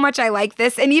tell how much I like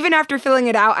this? And even after filling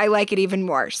it out, I like it even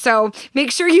more. So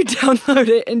make sure you download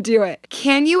it and do it.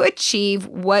 Can you achieve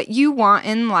what you want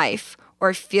in life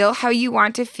or feel how you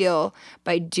want to feel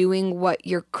by doing what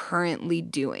you're currently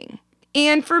doing?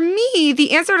 And for me,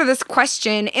 the answer to this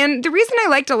question, and the reason I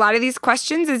liked a lot of these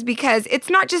questions is because it's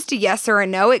not just a yes or a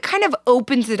no, it kind of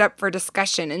opens it up for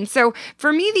discussion. And so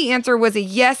for me, the answer was a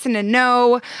yes and a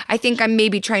no. I think I'm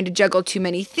maybe trying to juggle too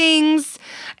many things.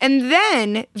 And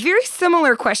then, very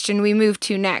similar question we move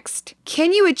to next.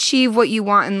 Can you achieve what you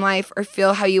want in life or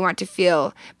feel how you want to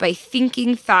feel by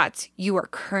thinking thoughts you are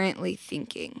currently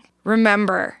thinking?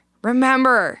 Remember,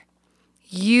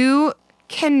 you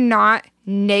cannot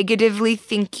negatively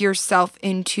think yourself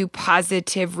into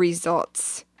positive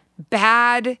results.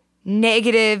 Bad,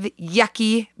 negative,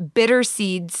 yucky, bitter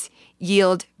seeds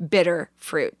yield bitter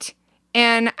fruit.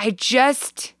 And I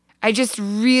just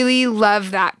really love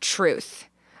that truth.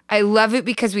 I love it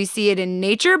because we see it in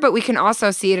nature, but we can also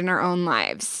see it in our own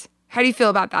lives. How do you feel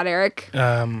about that, Eric?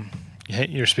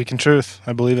 You're speaking truth.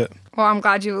 I believe it. Well, I'm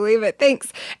glad you believe it.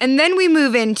 Thanks. And then we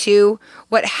move into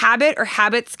what habit or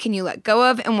habits can you let go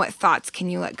of and what thoughts can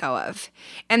you let go of.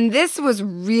 And this was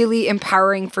really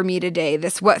empowering for me today,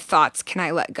 this what thoughts can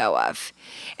I let go of.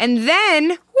 And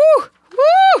then,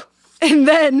 and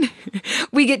then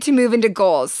we get to move into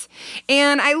goals.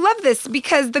 And I love this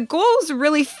because the goals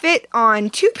really fit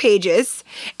on 2 pages,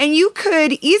 and you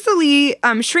could easily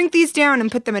shrink these down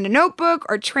and put them in a notebook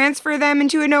or transfer them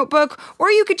into a notebook, or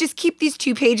you could just keep these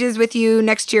 2 pages with you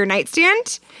next to your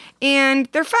nightstand, and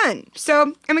they're fun.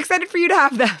 So I'm excited for you to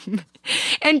have them.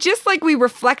 And just like we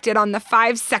reflected on the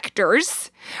 5 sectors,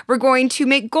 we're going to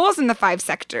make goals in the 5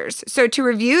 sectors. So to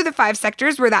review, the 5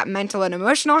 sectors were that mental and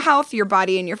emotional health, your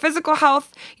body and your physical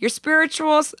health, your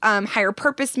spiritual, higher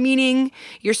purpose, meaning,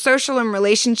 your social and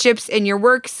relationships, and your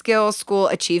work, skill, school,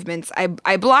 achievements.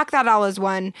 I block that all as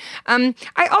one.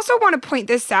 I also want to point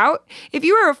this out. If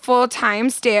you are a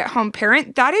full-time stay-at-home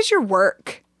parent, that is your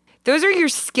work. Those are your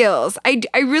skills. I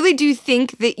really do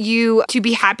think that you, to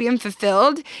be happy and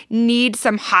fulfilled, need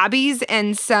some hobbies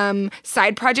and some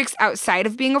side projects outside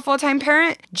of being a full-time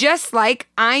parent, just like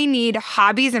I need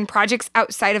hobbies and projects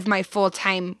outside of my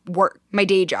full-time work, my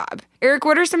day job. Eric,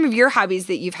 what are some of your hobbies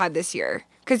that you've had this year?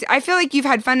 Because I feel like you've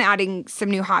had fun adding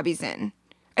some new hobbies in.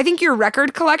 I think your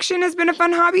record collection has been a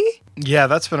fun hobby. Yeah,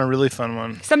 that's been a really fun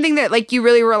one. Something that like you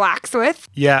really relax with.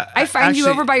 Yeah. I find you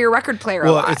over by your record player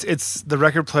a lot. Well, it's the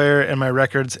record player and my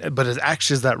records, but it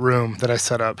actually is that room that I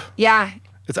set up. Yeah.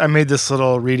 I made this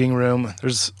little reading room.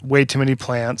 There's way too many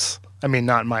plants. I mean,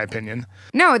 not in my opinion.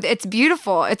 No, it's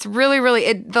beautiful. It's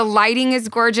really, the lighting is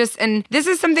gorgeous. And this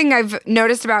is something I've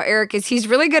noticed about Eric is he's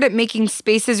really good at making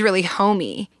spaces really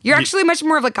homey. You're actually much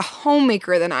more of like a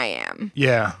homemaker than I am.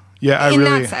 Yeah. Yeah, in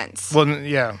that sense. Well,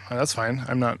 yeah, that's fine.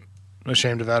 I'm not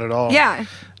ashamed of that at all. Yeah.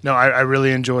 No, I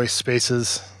really enjoy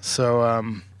spaces. So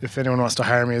if anyone wants to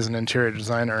hire me as an interior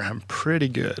designer, I'm pretty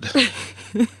good.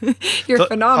 You're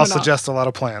phenomenal. I'll suggest a lot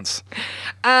of plants.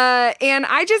 And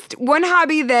one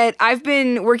hobby that I've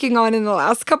been working on in the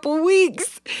last couple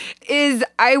weeks is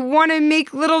I want to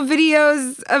make little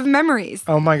videos of memories.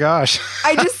 Oh my gosh.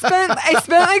 I spent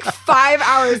like 5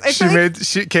 hours.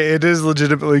 It is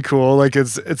legitimately cool. Like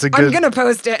it's a good. I'm going to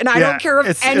post it and I don't care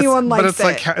if anyone likes it.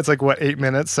 But it's like what, 8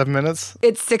 minutes, 7 minutes?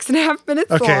 It's 6.5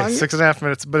 minutes long. Okay, 6.5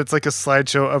 minutes, but it's like a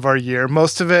slideshow of our year.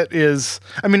 Most of it is,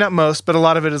 I mean, not most, but a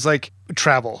lot of it is like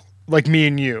travel, like me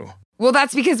and you. Well,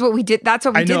 that's because that's what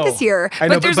we did this year.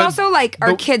 But there's also like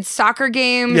our kids' soccer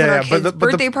games and our kids'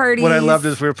 birthday parties. What I loved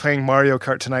is we were playing Mario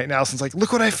Kart tonight, and Allison's like,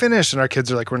 look what I finished. And our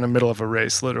kids are like, we're in the middle of a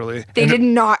race, literally. They did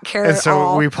not care at all. And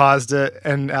so we paused it,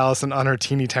 and Allison on her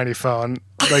teeny tiny phone,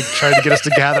 like tried to get us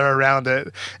to gather around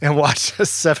it and watch a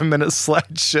 7-minute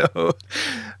slideshow.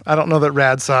 I don't know that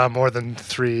Rad saw more than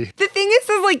 3. The thing is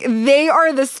like they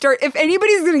are the start. If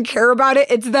anybody's going to care about it,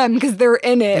 it's them because they're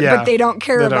in it, but they don't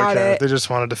care about it. They just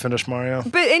wanted to finish Mario.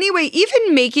 But anyway,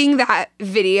 even making that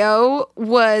video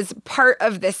was part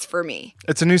of this for me.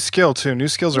 It's a new skill too. New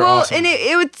skills are awesome. Well,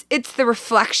 and it's the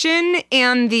reflection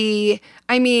and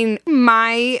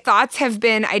my thoughts have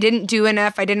been, I didn't do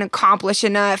enough. I didn't accomplish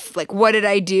enough. Like, what did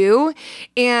I do?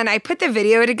 And I put the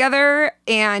video together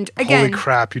and again. Holy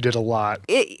crap, you did a lot.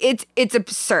 It's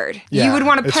absurd. Yeah, you would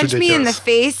want to punch ridiculous. me in the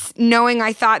face knowing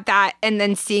I thought that and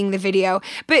then seeing the video.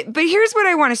 But here's what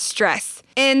I want to stress.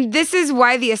 And this is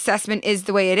why the assessment is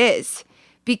the way it is.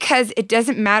 Because it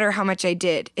doesn't matter how much I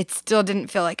did. It still didn't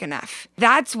feel like enough.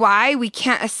 That's why we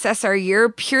can't assess our year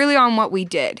purely on what we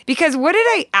did. Because what did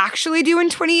I actually do in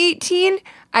 2018?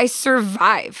 I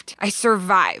survived. I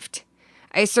survived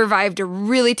a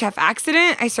really tough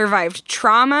accident. I survived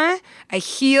trauma. I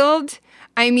healed.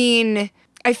 I mean,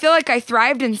 I feel like I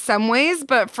thrived in some ways,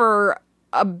 but for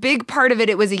a big part of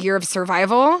it was a year of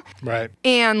survival. Right.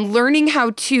 And learning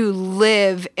how to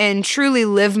live and truly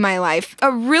live my life.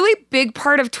 A really big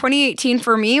part of 2018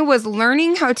 for me was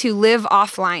learning how to live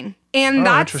offline. And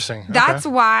interesting. Okay. That's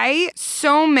why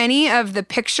so many of the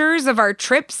pictures of our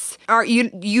trips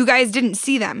you guys didn't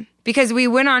see them. Because we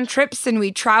went on trips and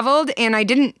we traveled and I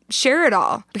didn't share it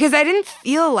all because I didn't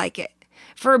feel like it.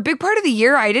 For a big part of the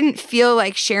year, I didn't feel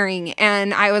like sharing.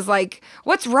 And I was like,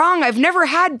 what's wrong? I've never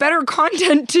had better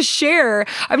content to share.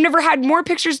 I've never had more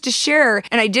pictures to share.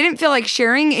 And I didn't feel like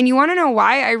sharing. And you want to know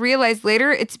why? I realized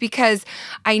later it's because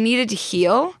I needed to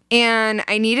heal. And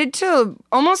I needed to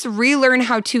almost relearn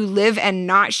how to live and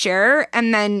not share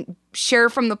and then share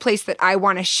from the place that I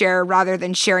want to share rather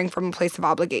than sharing from a place of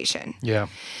obligation. Yeah.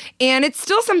 And it's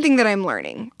still something that I'm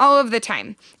learning all of the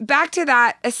time. Back to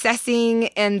that assessing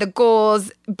and the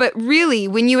goals. But really,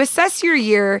 when you assess your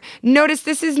year, notice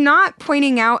this is not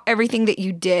pointing out everything that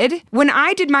you did. When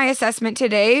I did my assessment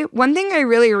today, one thing I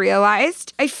really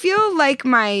realized, I feel like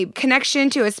my connection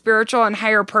to a spiritual and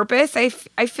higher purpose, I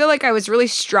feel like I was really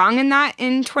strong in that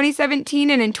in 2017.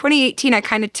 And in 2018, I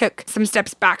kind of took some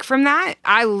steps back from that.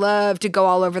 I love to go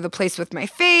all over the place with my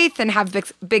faith and have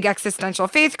big existential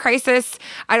faith crisis.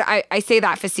 I say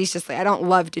that facetiously. I don't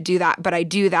love to do that, but I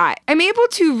do that. I'm able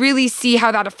to really see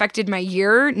how that affected my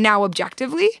year now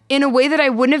objectively in a way that I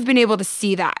wouldn't have been able to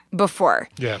see that before.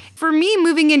 Yeah. For me,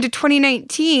 moving into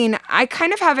 2019, I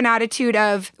kind of have an attitude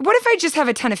of, what if I just have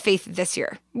a ton of faith this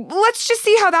year? Let's just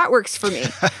see how that works for me.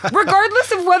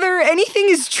 Regardless of whether anything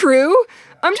is true,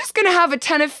 I'm just going to have a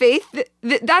ton of faith.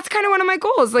 That's kind of one of my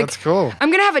goals. Like, that's cool. I'm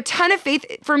going to have a ton of faith.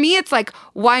 For me, it's like,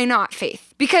 why not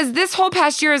faith? Because this whole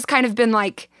past year has kind of been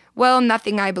like, well,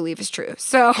 nothing I believe is true.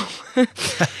 So,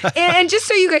 and just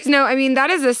so you guys know, I mean,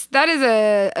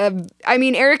 I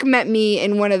mean, Eric met me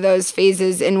in one of those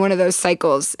phases, in one of those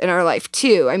cycles in our life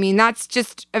too. I mean, that's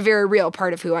just a very real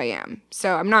part of who I am.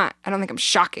 So I don't think I'm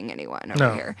shocking anyone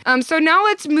over here. So now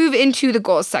let's move into the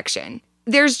goals section.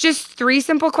 There's just 3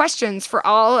 simple questions for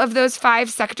all of those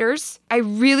 5 sectors. I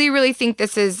really, really think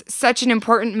this is such an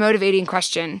important, motivating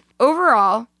question.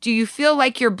 Overall, do you feel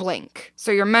like you're blank?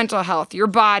 So your mental health, your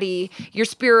body, your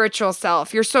spiritual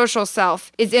self, your social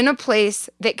self is in a place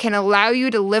that can allow you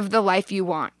to live the life you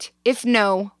want? If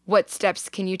no, what steps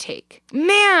can you take?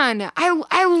 Man,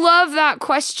 I love that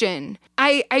question.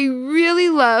 I really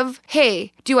love,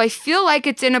 hey, do I feel like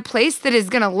it's in a place that is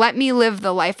going to let me live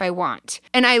the life I want?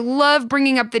 And I love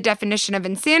bringing up the definition of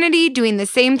insanity, doing the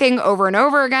same thing over and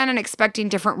over again and expecting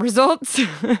different results.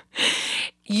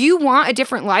 You want a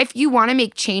different life. You want to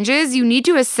make changes. You need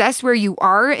to assess where you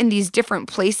are in these different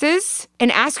places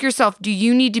and ask yourself, do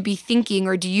you need to be thinking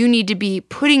or do you need to be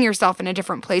putting yourself in a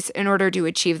different place in order to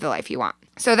achieve the life you want?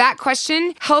 So that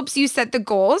question helps you set the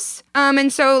goals.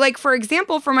 And so, like, for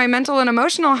example, for my mental and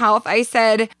emotional health, I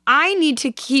said, I need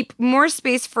to keep more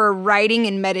space for writing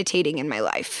and meditating in my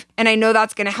life. And I know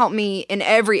that's going to help me in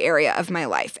every area of my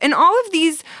life. And all of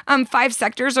these 5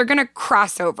 sectors are going to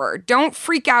cross over. Don't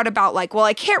freak out about like, well,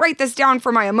 I can't write this down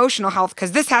for my emotional health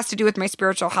because this has to do with my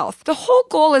spiritual health. The whole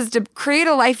goal is to create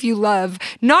a life you love,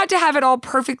 not to have it all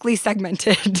perfectly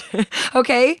segmented.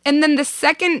 Okay? And then the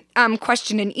second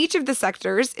question in each of the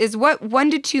sectors is, what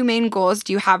 1 to 2 main goals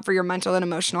do you have for your mental and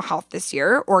emotional health this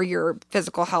year, or your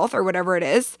physical health, or whatever it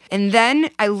is? And then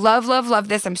I love, love, love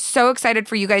this. I'm so excited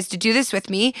for you guys to do this with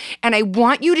me. And I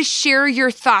want you to share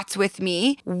your thoughts with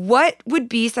me. What would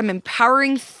be some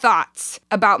empowering thoughts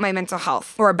about my mental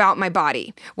health or about my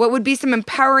body? What would be some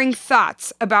empowering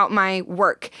thoughts about my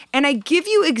work? And I give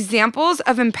you examples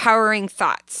of empowering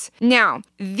thoughts. Now,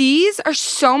 these are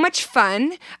so much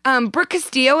fun. Brooke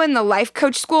Castillo in the Life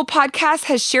Coach School podcast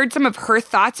has shared some of her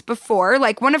thoughts before.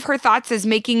 Like, one of her thoughts is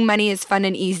making money is fun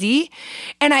and easy.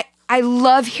 And I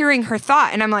love hearing her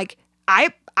thought. And I'm like,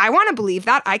 I want to believe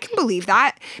that. I can believe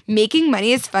that. Making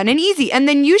money is fun and easy. And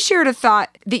then you shared a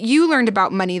thought that you learned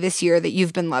about money this year that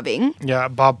you've been loving. Yeah,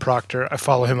 Bob Proctor. I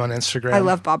follow him on Instagram. I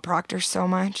love Bob Proctor so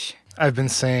much. I've been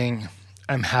saying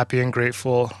I'm happy and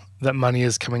grateful that money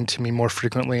is coming to me more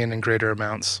frequently and in greater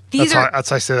amounts. That's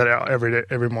how I say that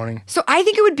every morning. So I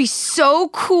think it would be so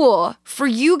cool for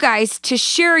you guys to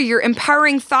share your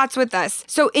empowering thoughts with us.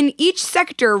 So in each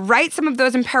sector, write some of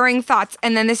those empowering thoughts.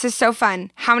 And then this is so fun.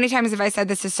 How many times have I said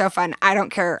this is so fun? I don't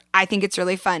care. I think it's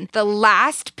really fun. The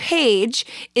last page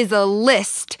is a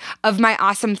list of my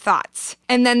awesome thoughts.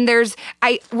 And then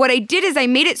what I did is I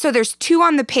made it so there's 2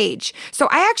 on the page. So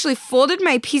I actually folded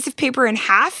my piece of paper in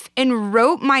half and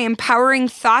wrote my empowering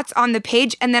thoughts on the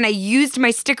page, and then I used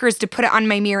my stickers to put it on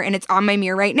my mirror, and it's on my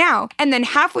mirror right now. And then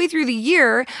halfway through the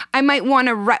year, I might want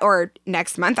to write, or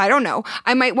next month, I don't know,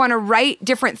 I might want to write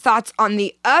different thoughts on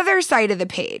the other side of the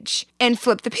page and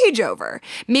flip the page over.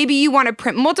 Maybe you want to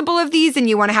print multiple of these and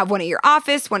you want to have one at your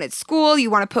office, one at school, you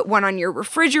want to put one on your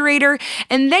refrigerator,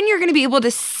 and then you're going to be able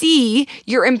to see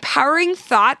your empowering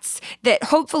thoughts that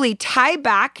hopefully tie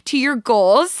back to your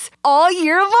goals all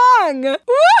year long. Woo!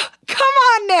 Come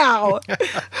on now.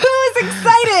 Who's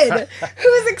excited?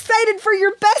 Who's excited for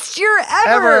your best year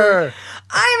ever?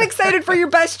 I'm excited for your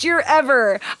best year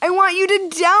ever. I want you to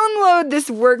download this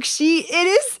worksheet. It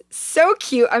is so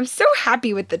cute. I'm so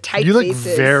happy with the typefaces. You look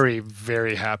very,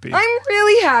 very happy. I'm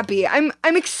really happy. I'm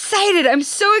excited. I'm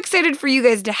so excited for you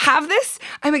guys to have this.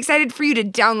 I'm excited for you to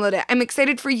download it. I'm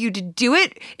excited for you to do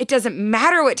it. It doesn't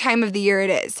matter what time of the year it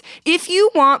is. If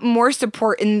you want more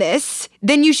support in this,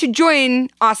 then you should join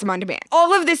Awesome On Demand.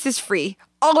 All of this is free.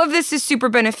 All of this is super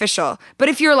beneficial. But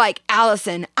if you're like,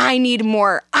 Allison, I need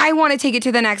more, I want to take it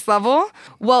to the next level,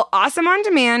 well, Awesome On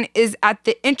Demand is at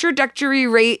the introductory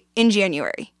rate in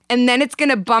January. And then it's going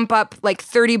to bump up like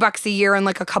 $30 a year and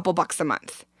like a couple bucks a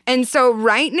month. And so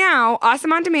right now,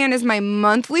 Awesome On Demand is my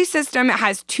monthly system. It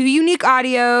has 2 unique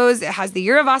audios. It has the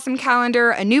Year of Awesome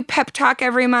calendar, a new pep talk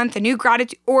every month, a new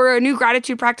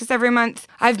gratitude practice every month.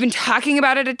 I've been talking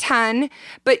about it a ton,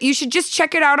 but you should just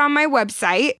check it out on my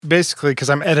website. Basically, because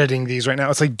I'm editing these right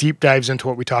now, it's like deep dives into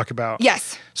what we talk about.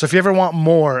 Yes. So if you ever want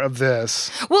more of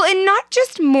this. Well, and not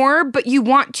just more, but you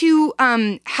want to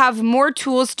have more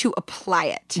tools to apply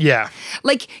it. Yeah.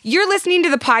 Like you're listening to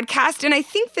the podcast, and I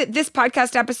think that this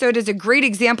podcast episode is a great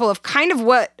example of kind of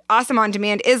what Awesome On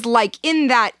Demand is like, in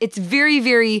that it's very,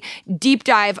 very deep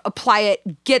dive, apply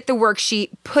it, get the worksheet,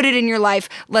 put it in your life.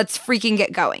 Let's freaking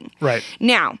get going. Right.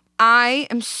 Now, I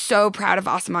am so proud of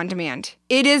Awesome On Demand.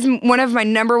 It is one of my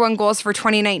number one goals for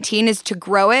 2019 is to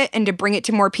grow it and to bring it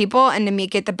to more people and to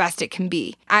make it the best it can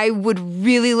be. I would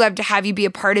really love to have you be a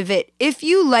part of it. If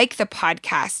you like the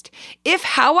podcast, if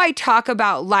how I talk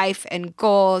about life and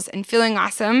goals and feeling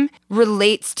awesome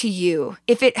relates to you,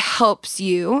 if it helps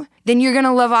you, then you're going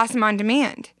to love Awesome On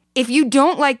Demand. If you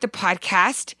don't like the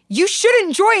podcast, you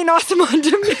shouldn't join Awesome On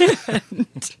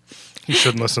Demand. You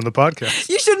shouldn't listen to the podcast.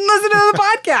 You shouldn't listen to the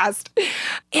podcast.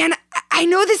 And I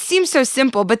know this seems so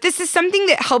simple, but this is something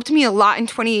that helped me a lot in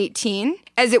 2018,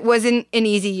 as it wasn't an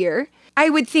easy year.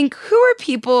 I would think, who are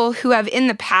people who have in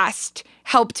the past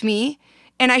helped me?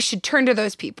 And I should turn to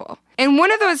those people. And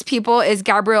one of those people is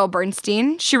Gabrielle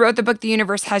Bernstein. She wrote the book, The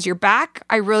Universe Has Your Back.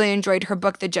 I really enjoyed her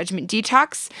book, The Judgment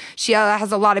Detox. She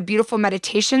has a lot of beautiful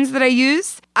meditations that I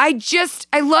use.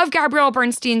 I love Gabrielle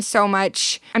Bernstein so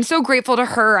much. I'm so grateful to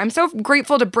her. I'm so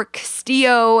grateful to Brooke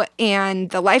Castillo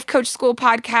and the Life Coach School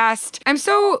podcast. I'm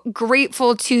so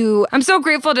grateful to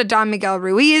Don Miguel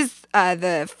Ruiz,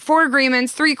 the 4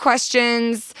 Agreements, 3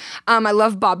 Questions. I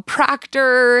love Bob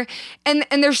Proctor. And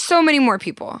there's so many more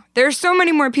people. There's so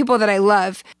many more people that I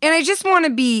love. And I just want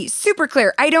to be super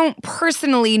clear. I don't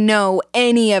personally know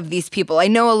any of these people. I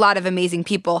know a lot of amazing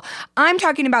people. I'm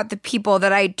talking about the people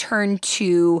that I turn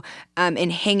to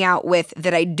and hang out with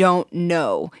that I don't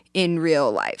know in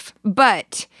real life.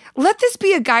 But let this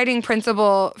be a guiding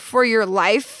principle for your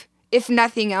life, if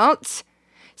nothing else.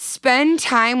 Spend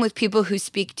time with people who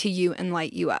speak to you and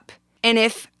light you up. And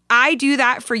if I do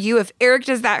that for you, if Eric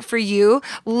does that for you,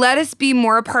 let us be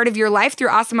more a part of your life through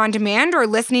Awesome On Demand or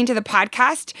listening to the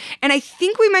podcast. And I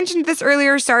think we mentioned this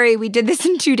earlier. Sorry, we did this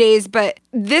in 2 days, but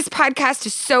this podcast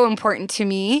is so important to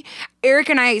me. Eric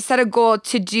and I set a goal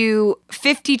to do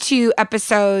 52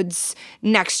 episodes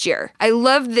next year. I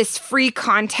love this free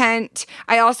content.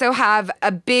 I also have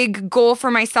a big goal for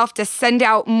myself to send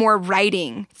out more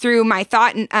writing through my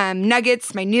thought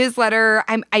nuggets, my newsletter.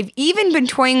 I've even been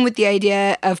toying with the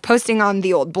idea of posting on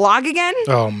the old blog again.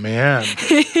 Oh, man.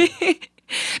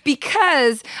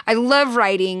 Because I love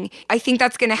writing. I think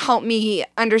that's going to help me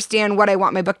understand what I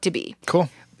want my book to be. Cool.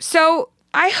 So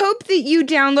I hope that you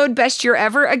download Best Year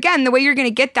Ever. Again, the way you're going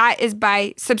to get that is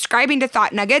by subscribing to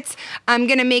Thought Nuggets. I'm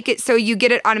going to make it so you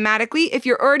get it automatically. If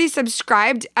you're already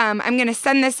subscribed, I'm going to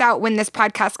send this out when this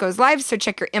podcast goes live, so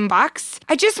check your inbox.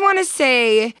 I just want to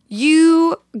say,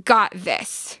 you got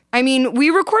this. I mean, we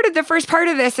recorded the first part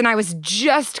of this and I was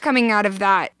just coming out of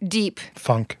that deep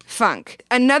funk.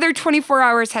 Another 24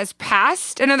 hours has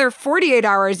passed. Another 48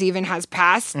 hours even has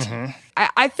passed. Mm-hmm.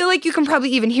 I feel like you can probably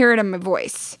even hear it in my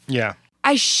voice. Yeah.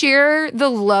 I share the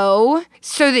low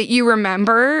so that you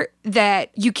remember that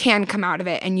you can come out of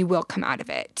it and you will come out of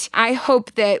it. I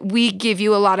hope that we give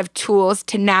you a lot of tools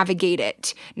to navigate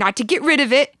it, not to get rid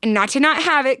of it and not to not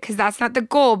have it, because that's not the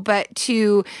goal, but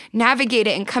to navigate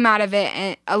it and come out of it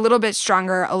and a little bit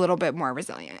stronger, a little bit more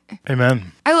resilient.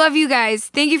 Amen. I love you guys.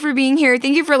 Thank you for being here.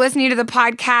 Thank you for listening to the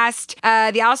podcast.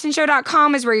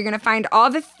 TheAllisonShow.com is where you're going to find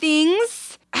all the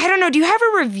things I don't know. Do you have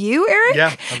a review, Eric?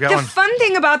 Yeah, I've got the one. fun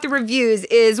thing about the reviews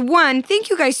is, one, thank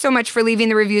you guys so much for leaving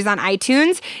the reviews on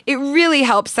iTunes. It really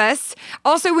helps us.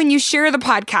 Also, when you share the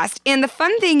podcast. And the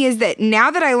fun thing is that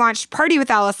now that I launched Party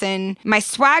with Allison, my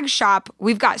swag shop,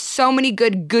 we've got so many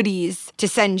good goodies to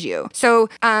send you. So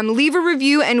leave a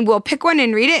review and we'll pick one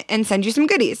and read it and send you some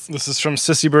goodies. This is from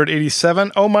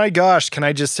SissyBird87. Oh my gosh, can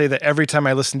I just say that every time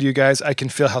I listen to you guys, I can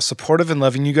feel how supportive and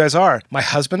loving you guys are. My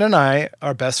husband and I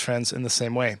are best friends in the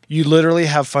same way. You literally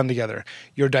have fun together.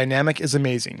 Your dynamic is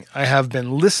amazing. I have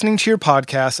been listening to your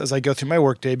podcast as I go through my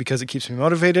workday because it keeps me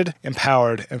motivated,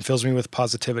 empowered, and fills me with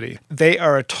positivity. They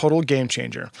are a total game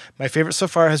changer. My favorite so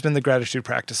far has been the gratitude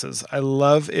practices. I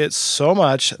love it so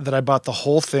much that I bought the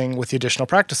whole thing with the additional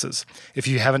practices. If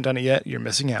you haven't done it yet, you're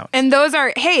missing out. And those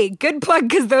are, hey, good plug,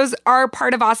 because those are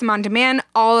part of Awesome On Demand,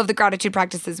 all of the gratitude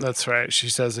practices. That's right. She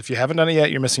says, if you haven't done it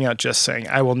yet, you're missing out. Just saying.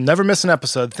 I will never miss an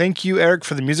episode. Thank you, Eric,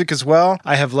 for the music as well.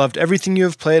 I have loved everything you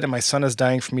have played, and my son is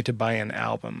dying for me to buy an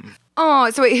album. Oh,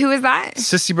 so wait, who is that?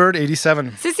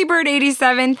 SissyBird87.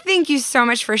 SissyBird87, thank you so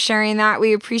much for sharing that.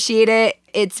 We appreciate it.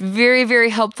 It's very, very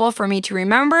helpful for me to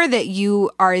remember that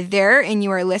you are there and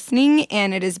you are listening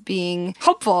and it is being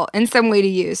helpful in some way to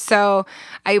you. So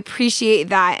I appreciate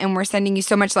that and we're sending you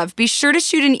so much love. Be sure to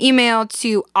shoot an email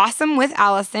to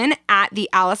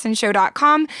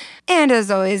awesomewithallison@theallisonshow.com. And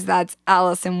as always, that's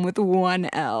Allison with one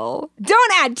L.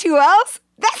 Don't add two L's.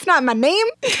 That's not my name.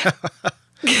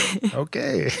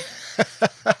 Okay.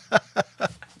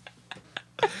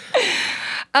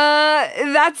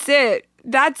 That's it.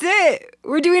 That's it.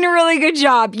 We're doing a really good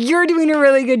job. You're doing a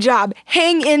really good job.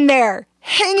 Hang in there.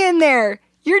 Hang in there.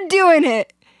 You're doing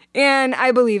it. And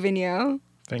I believe in you.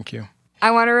 Thank you. I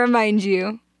want to remind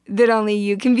you that only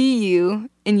you can be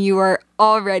you, and you are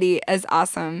already as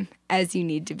awesome as you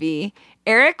need to be.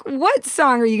 Eric, what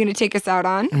song are you going to take us out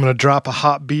on? I'm going to drop a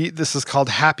hot beat. This is called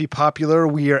Happy Popular.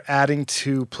 We are adding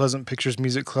to Pleasant Pictures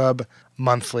Music Club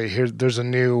monthly. There's a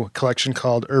new collection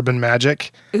called Urban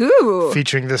Magic. Ooh.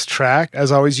 Featuring this track.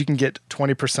 As always, you can get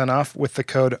 20% off with the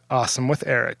code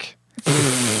AwesomeWithEric.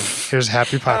 Here's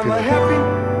Happy Popular. I'm a happy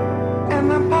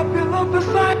and I'm popular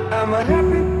beside. I'm a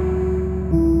happy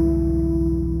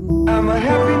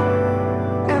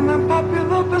and I'm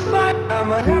popular beside.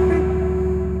 I'm a happy